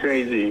 That's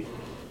crazy.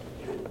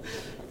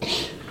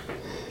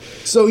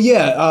 So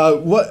yeah,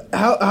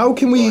 how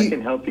can Well, I we?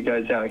 can help you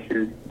guys out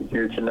here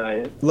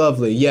tonight.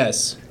 Lovely.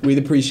 Yes, we'd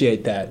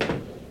appreciate that.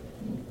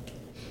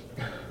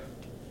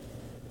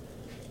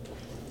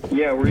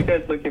 Yeah, were you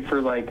guys looking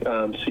for like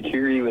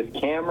security with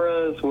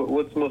cameras?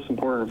 What's most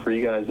important for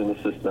you guys in the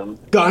system?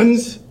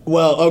 Guns?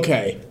 Well,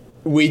 okay.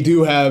 We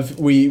do have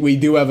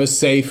a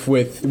safe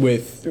with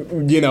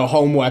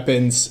home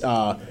weapons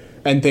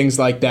and things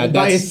like that.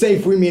 By a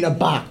safe, we mean a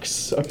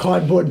box, a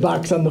cardboard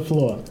box on the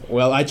floor.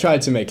 Well, I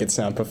tried to make it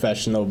sound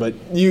professional, but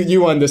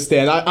you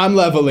understand. I'm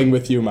leveling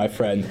with you, my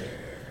friend.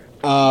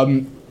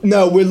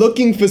 No, we're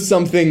looking for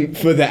something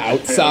for the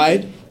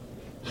outside,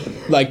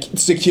 like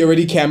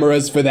security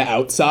cameras for the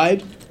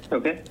outside.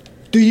 Okay.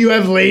 Do you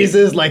have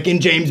lasers like in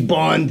James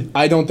Bond?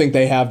 I don't think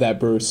they have that,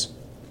 Bruce.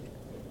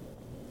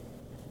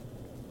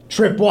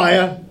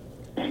 Tripwire?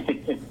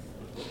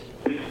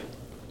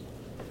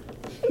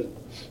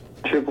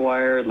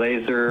 Tripwire,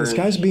 laser. This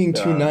guy's being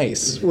too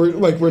nice.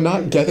 We're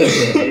not getting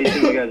it.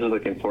 Anything you guys are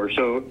looking for.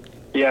 So,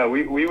 yeah,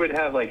 we would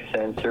have like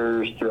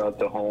sensors throughout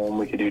the home.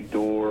 We could do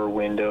door,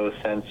 window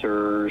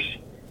sensors,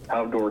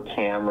 outdoor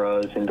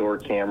cameras, indoor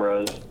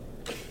cameras.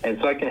 And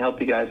so I can help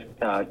you guys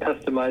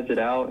customize it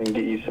out and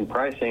get you some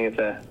pricing if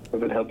that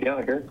would help you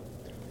out here.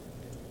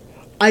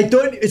 I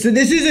thought, so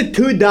this is a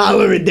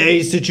 $2 a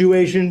day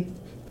situation?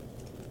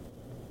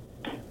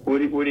 What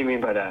do you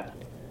mean by that?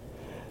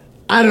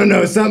 I don't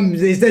know,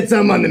 they said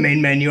something on the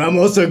main menu. I'm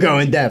also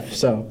going deaf,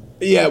 so.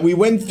 Yeah, we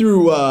went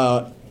through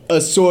a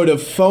sort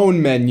of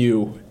phone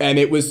menu, and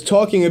it was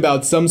talking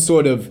about some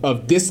sort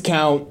of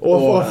discount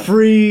or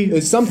free.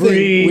 Something.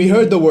 Free. We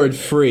heard the word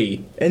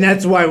free. And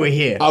that's why we're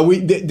here.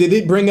 Did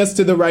it bring us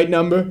to the right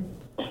number?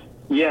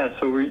 Yeah,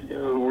 so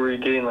we're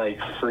getting like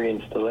free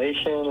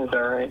installation, is that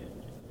right?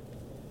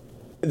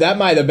 That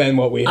might have been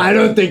what we heard. I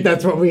don't think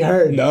that's what we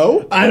heard.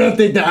 No? I don't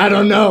think that, I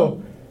don't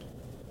know.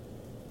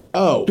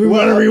 Oh. Do we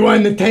want to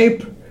rewind the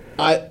tape?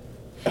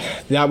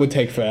 That would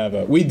take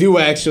forever. We do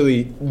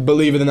actually,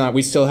 believe it or not,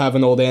 we still have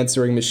an old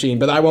answering machine,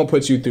 but I won't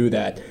put you through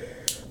that.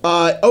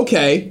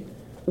 Okay.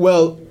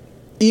 Well,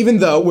 even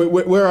though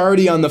we're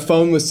already on the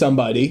phone with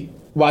somebody,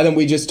 why don't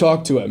we just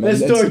talk to him? Let's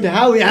talk to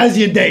Howie. How's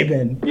your day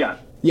been? Yeah.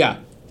 Yeah.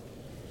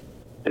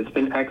 It's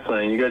been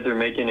excellent. You guys are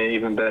making it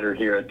even better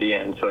here at the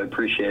end, so I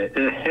appreciate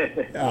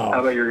it.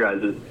 How about your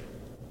guys'?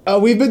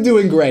 We've been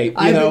doing great.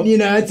 You know,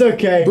 it's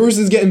okay. Bruce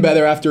is getting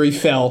better after he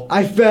fell.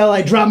 I fell.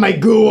 I dropped my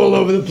goo all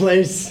over the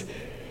place.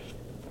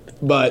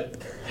 But,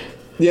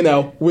 you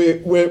know, we're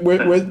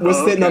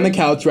sitting on the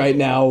couch right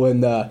now,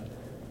 and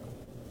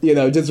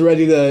just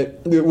ready to.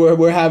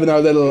 We're having our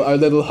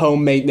little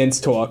home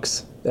maintenance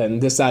talks, and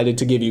decided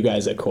to give you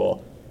guys a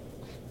call.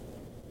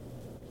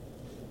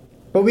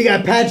 But we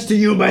got patched to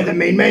you by the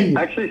main menu.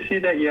 I actually see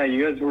that. Yeah,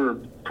 you guys were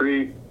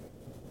pretty.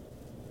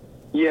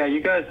 Yeah,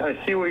 you guys,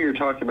 I see what you're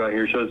talking about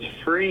here. So it's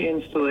free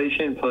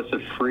installation plus a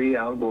free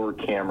outdoor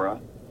camera.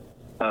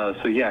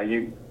 So yeah,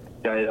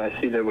 I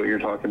see that what you're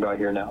talking about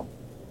here now.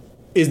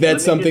 Is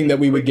that something that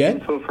we would get?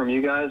 Info from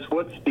you guys.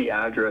 What's the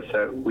address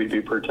that we'd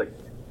be protecting?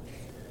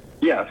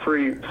 Yeah,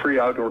 free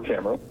outdoor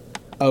camera.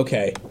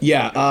 Okay.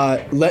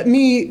 Yeah. Let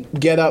me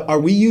get up. Are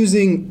we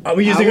using our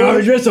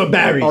address or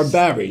Barry's? Our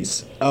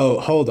Barry's.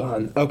 Oh, hold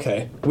on.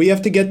 Okay. We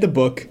have to get the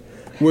book.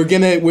 We're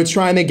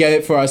trying to get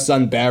it for our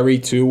son Barry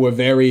too.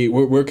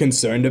 We're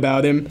concerned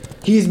about him.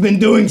 He's been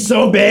doing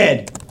so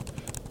bad.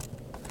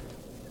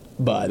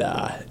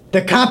 But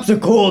the cops are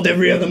called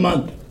every other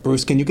month.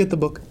 Bruce, can you get the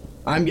book?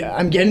 I'm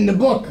getting the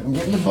book.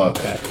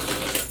 Okay.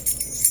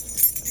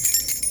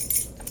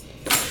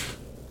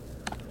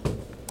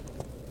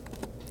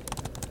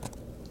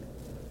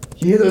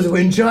 You hear those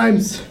wind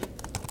chimes?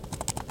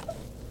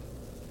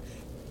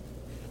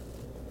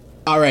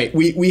 All right.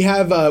 We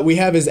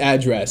have his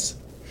address.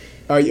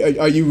 Are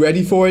you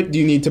ready for it? Do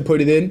you need to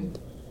put it in?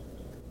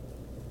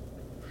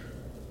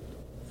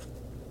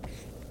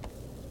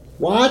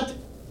 What?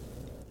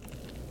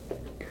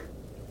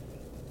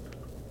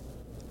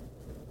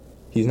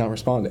 He's not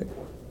responding.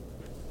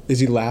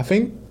 Is he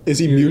laughing? Is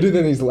he muted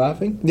and he's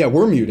laughing? Yeah,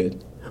 we're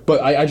muted.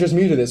 But I just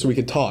muted it so we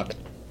could talk.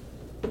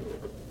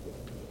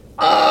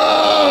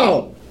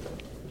 Oh!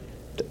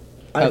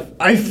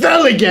 I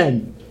fell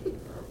again!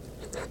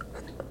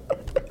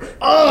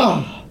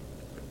 Oh!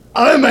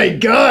 Oh my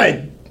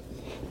god!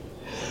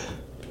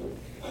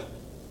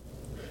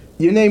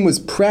 Your name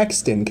was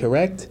Praxton,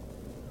 correct?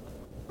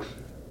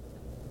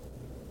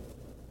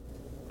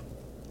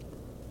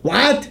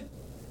 What?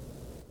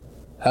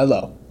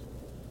 Hello.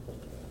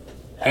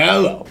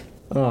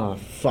 Oh,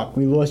 fuck,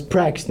 we lost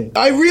Praxton.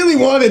 I really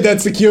wanted that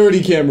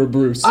security camera,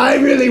 Bruce. I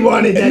really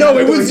wanted that. No,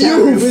 it was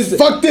you who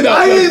fucked it up.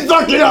 I didn't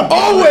fuck it up.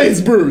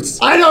 Always, Bruce.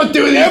 I don't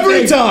do these Every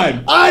things.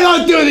 time. I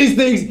don't do these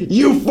things.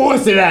 You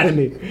force it out of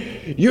me.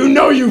 You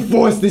know you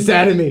forced this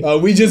out of me.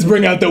 We just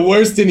bring out the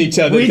worst in each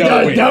other,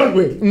 don't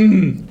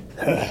we?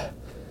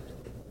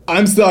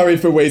 I'm sorry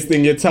for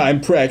wasting your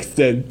time,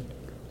 Praxton.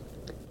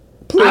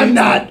 Please.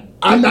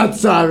 I'm not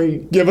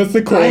sorry. Give us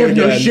a call I have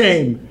again. no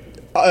shame.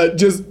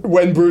 Just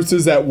when Bruce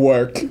is at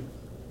work.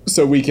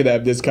 so we could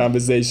have this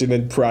conversation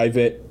in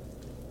private.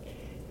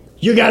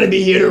 You gotta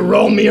be here to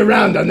roll me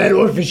around on that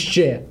office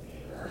chair.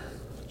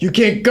 You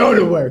can't go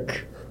to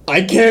work.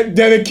 I can't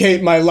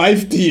dedicate my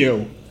life to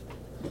you.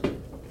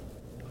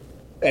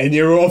 And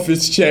your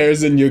office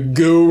chairs and your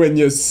goo and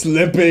your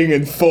slipping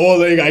and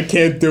falling, I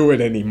can't do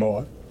it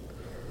anymore.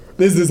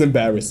 This is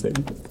embarrassing.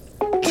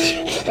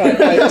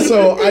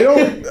 So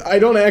I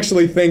don't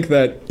actually think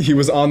that he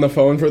was on the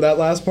phone for that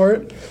last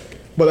part,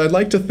 but I'd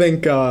like to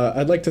think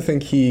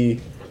he.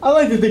 I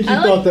like to think he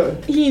thought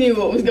that He knew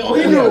what was going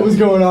he on. knew what was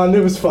going on.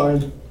 It was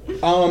fine.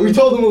 We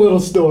told him a little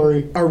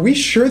story. Are we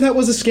sure that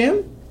was a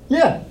scam?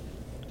 Yeah.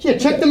 Yeah,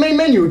 check the main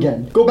menu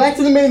again. Go back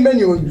to the main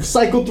menu and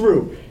cycle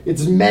through.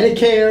 It's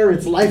Medicare,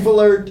 it's Life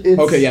Alert, it's...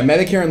 Okay, yeah,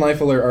 Medicare and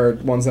Life Alert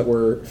are ones that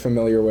we're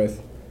familiar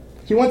with.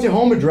 He wants your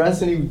home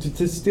address and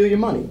to steal your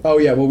money. Oh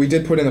yeah, well we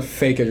did put in a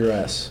fake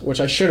address, which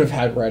I should have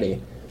had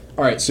ready.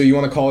 Alright, so you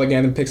want to call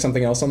again and pick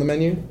something else on the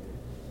menu?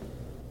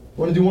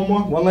 Want to do one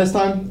more? One last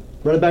time?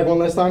 Run it back one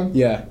last time?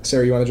 Yeah.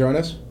 Sarah, you want to join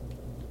us?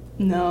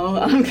 No,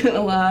 I'm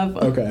gonna laugh.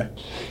 Okay.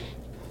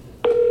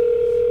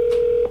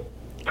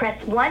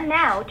 Press 1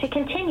 now to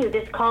continue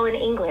this call in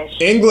English.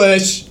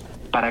 English!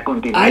 Para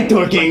continuar I en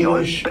talk español,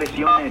 English.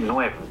 presione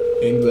 9.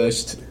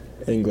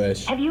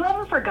 English. Have you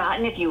ever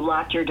forgotten if you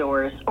locked your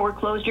doors or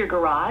closed your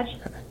garage?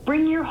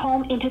 Bring your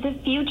home into the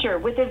future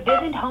with a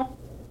Vivint Home.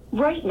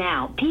 Right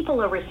now, people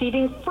are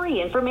receiving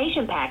free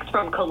information packs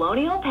from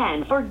Colonial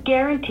Penn for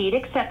guaranteed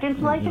acceptance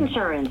life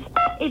insurance.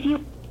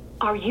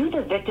 Are you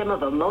the victim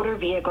of a motor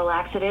vehicle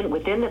accident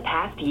within the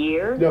past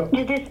year? Yep.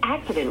 Did this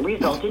accident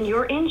result in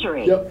your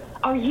injury? Yep.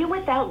 Are you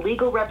without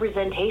legal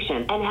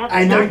representation and have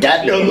I don't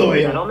got no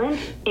lawyer. settlement?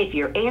 If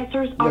your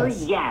answers are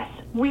yes,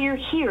 we're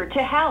here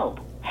to help.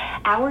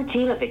 Our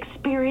team of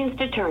experienced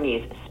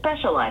attorneys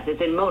specializes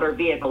in motor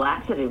vehicle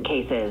accident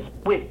cases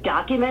with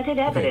documented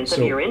evidence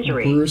so of your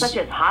injury, Bruce- such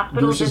as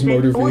hospital Bruce's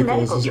visits motor or vehicle is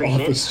medical his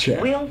treatment. office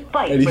chair, We'll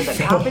fight and he for the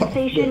fell off.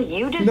 compensation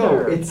you deserve. No,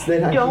 it's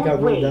that I Don't think I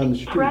rode down the wait.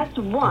 street. Press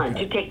 1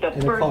 to take the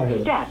And a car hit first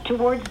him. step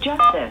towards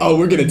justice. Oh,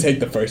 we're gonna take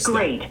the first step.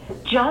 Great.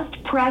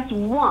 Just press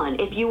 1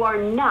 if you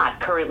are not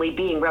currently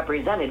being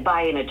represented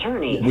by an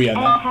attorney. We are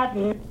and not.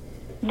 have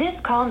this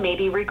call may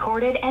be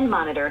recorded and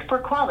monitored for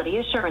quality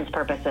assurance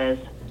purposes.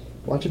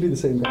 Watch it be the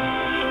same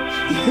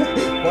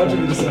guy. Watch it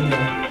be the same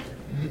guy.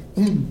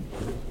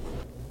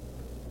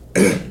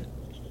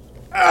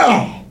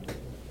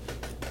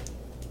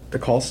 The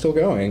call's still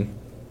going.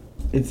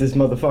 It's this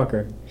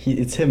motherfucker.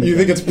 It's him. You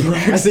again. think it's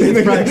Braxton? I think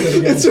it's Braxton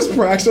again. It's just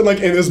Braxton, like,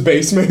 in his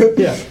basement?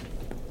 Yeah.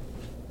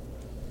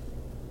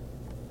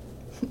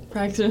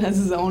 Braxton has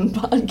his own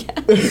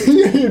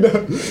podcast. You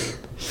know,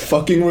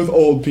 fucking with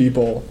old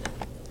people.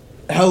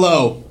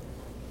 Hello.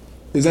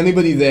 Is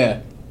anybody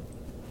there?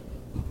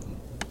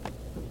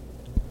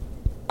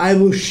 I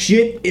will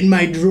shit in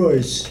my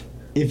drawers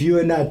if you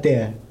are not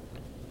there.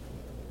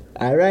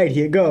 Alright,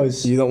 here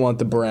goes. You don't want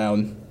the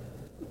brown.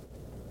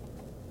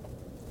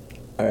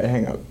 Alright,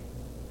 hang up.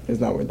 It's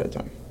not worth that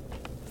time.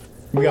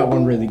 We got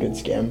one really good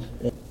scam.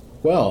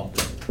 Well,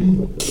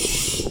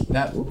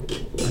 that.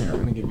 Here, I'm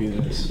gonna give you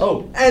this.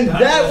 Oh, and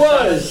that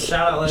was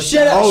Shout out, let's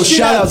shout out. Oh,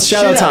 shout out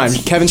shout time.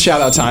 outs. Kevin,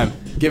 shout out time.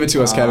 Give it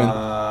to us, Kevin.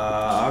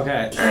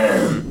 Okay.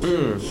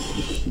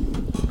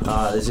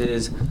 This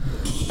is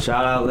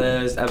Shout Out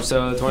List,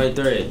 episode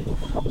 23.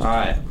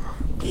 Alright.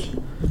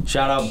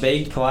 Shout out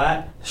Baked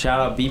Plat. Shout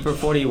out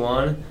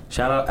Beeper41.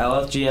 Shout out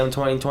LFGM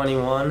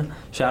 2021.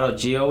 Shout out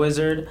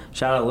GeoWizard.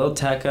 Shout out Lil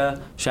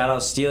Tekka. Shout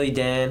out Steely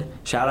Dan.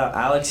 Shout out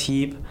Alex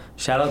Heap.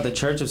 Shout out the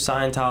Church of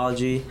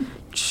Scientology.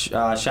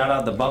 Shout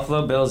out the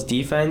Buffalo Bills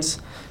defense.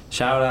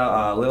 Shout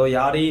out Lil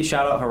Yachty.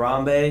 Shout out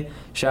Harambe.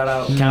 Shout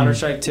out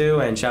Counter-Strike 2.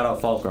 And shout out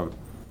Fulcrum.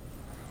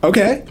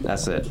 Okay.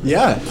 That's it.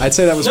 Yeah, I'd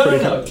say that was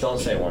pretty No, don't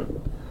say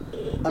one.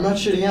 I'm not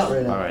shitting out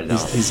right now. Alright, no.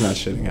 He's not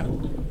shitting out.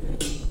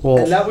 Well,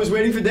 And that was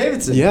Waiting for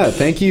Davidson. yeah,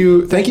 thank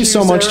you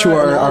so much to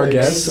Sarah and our Alex.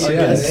 guests. Thank you.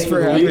 Yeah. Thanks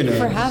for having Thank you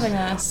for us. having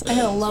us. I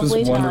had a This was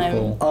lovely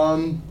time.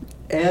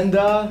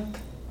 wonderful.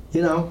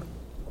 You know.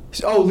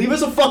 Oh, leave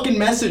us a fucking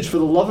message for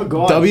the love of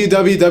God.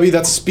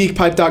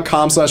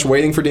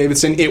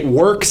 www.speakpipe.com/waitingfordavidson. It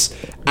works.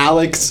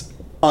 Alex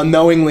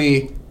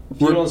unknowingly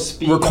You don't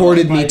speak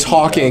recorded on me pipe,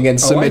 talking and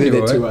Oh, I submitted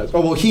knew it to it. us.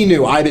 Oh, well, he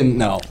knew. I didn't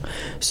know.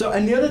 So,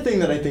 and the other thing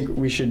that I think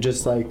we should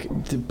just like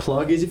to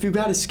plug is if you've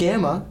got a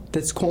scammer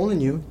that's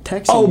calling you,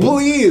 texting Oh, you,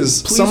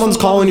 please. Please, Someone's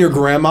for calling love- your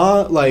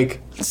grandma.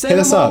 Like, send hit them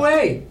us our up.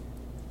 way.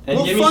 And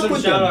We'll give me fuck some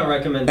with shout them. out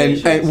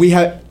recommendations. And we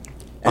have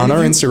on And our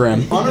if you-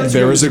 Instagram. on our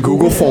There Instagram, is a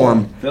Google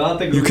form. Fill out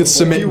the You Google could form.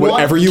 submit If you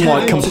whatever you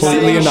want Kevin to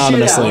completely say your shit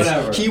anonymously. out,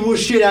 Whatever. He will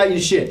shit out your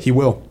shit. He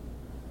will.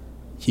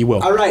 He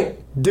will. All right,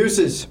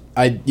 deuces.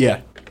 Yeah.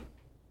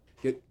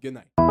 Good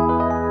night.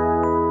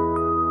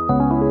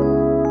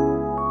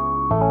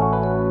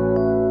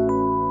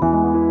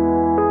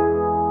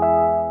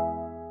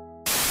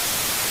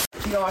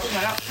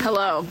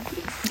 Hello,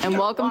 and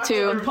welcome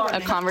to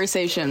A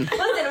Conversation,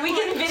 Listen, we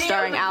can video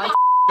starring Alex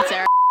and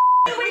Sarah.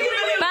 Bum,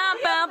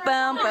 bum,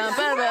 bum, bum,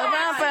 bum, bum,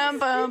 bum, bum,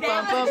 bum,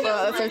 bum, bum.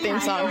 That's our theme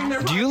song.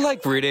 Do you like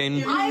like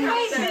reading?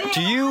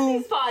 Do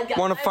you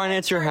want to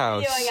finance your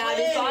house?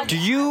 Do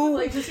you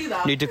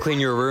need to clean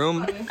your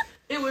room?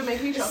 It would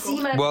make me chuckle.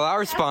 Well,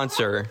 our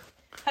sponsor,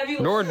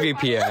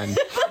 NordVPN,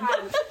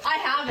 I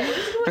have it.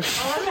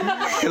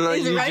 can let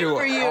you do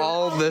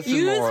all this and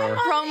Use more.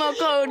 promo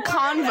code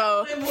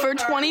CONVO for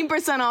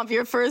 20% off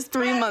your first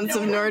 3 months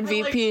of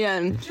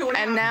NordVPN.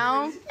 And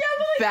now,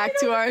 back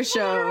to our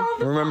show.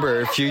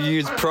 Remember, if you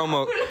use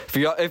promo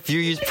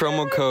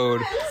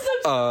code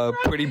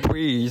Pretty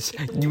Please,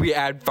 we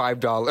add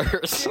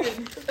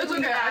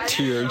 $5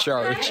 to your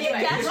charge.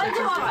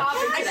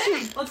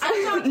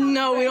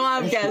 No, we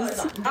don't have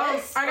guests.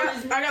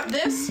 I got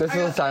this. This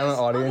is a silent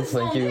audience.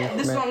 Thank you.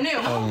 This is all new.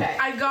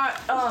 I got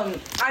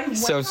I went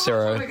So on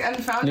Sarah, Topic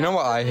and found you know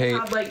what out I they hate?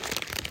 had, like,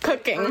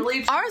 Cooking.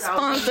 early Our 2000s.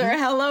 sponsor,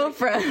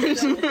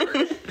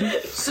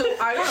 HelloFresh. So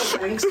I got a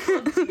Winx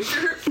Club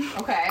t-shirt.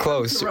 Okay.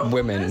 Close To roll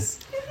women. this.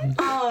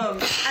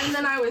 And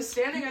then I was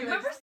standing. I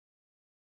remember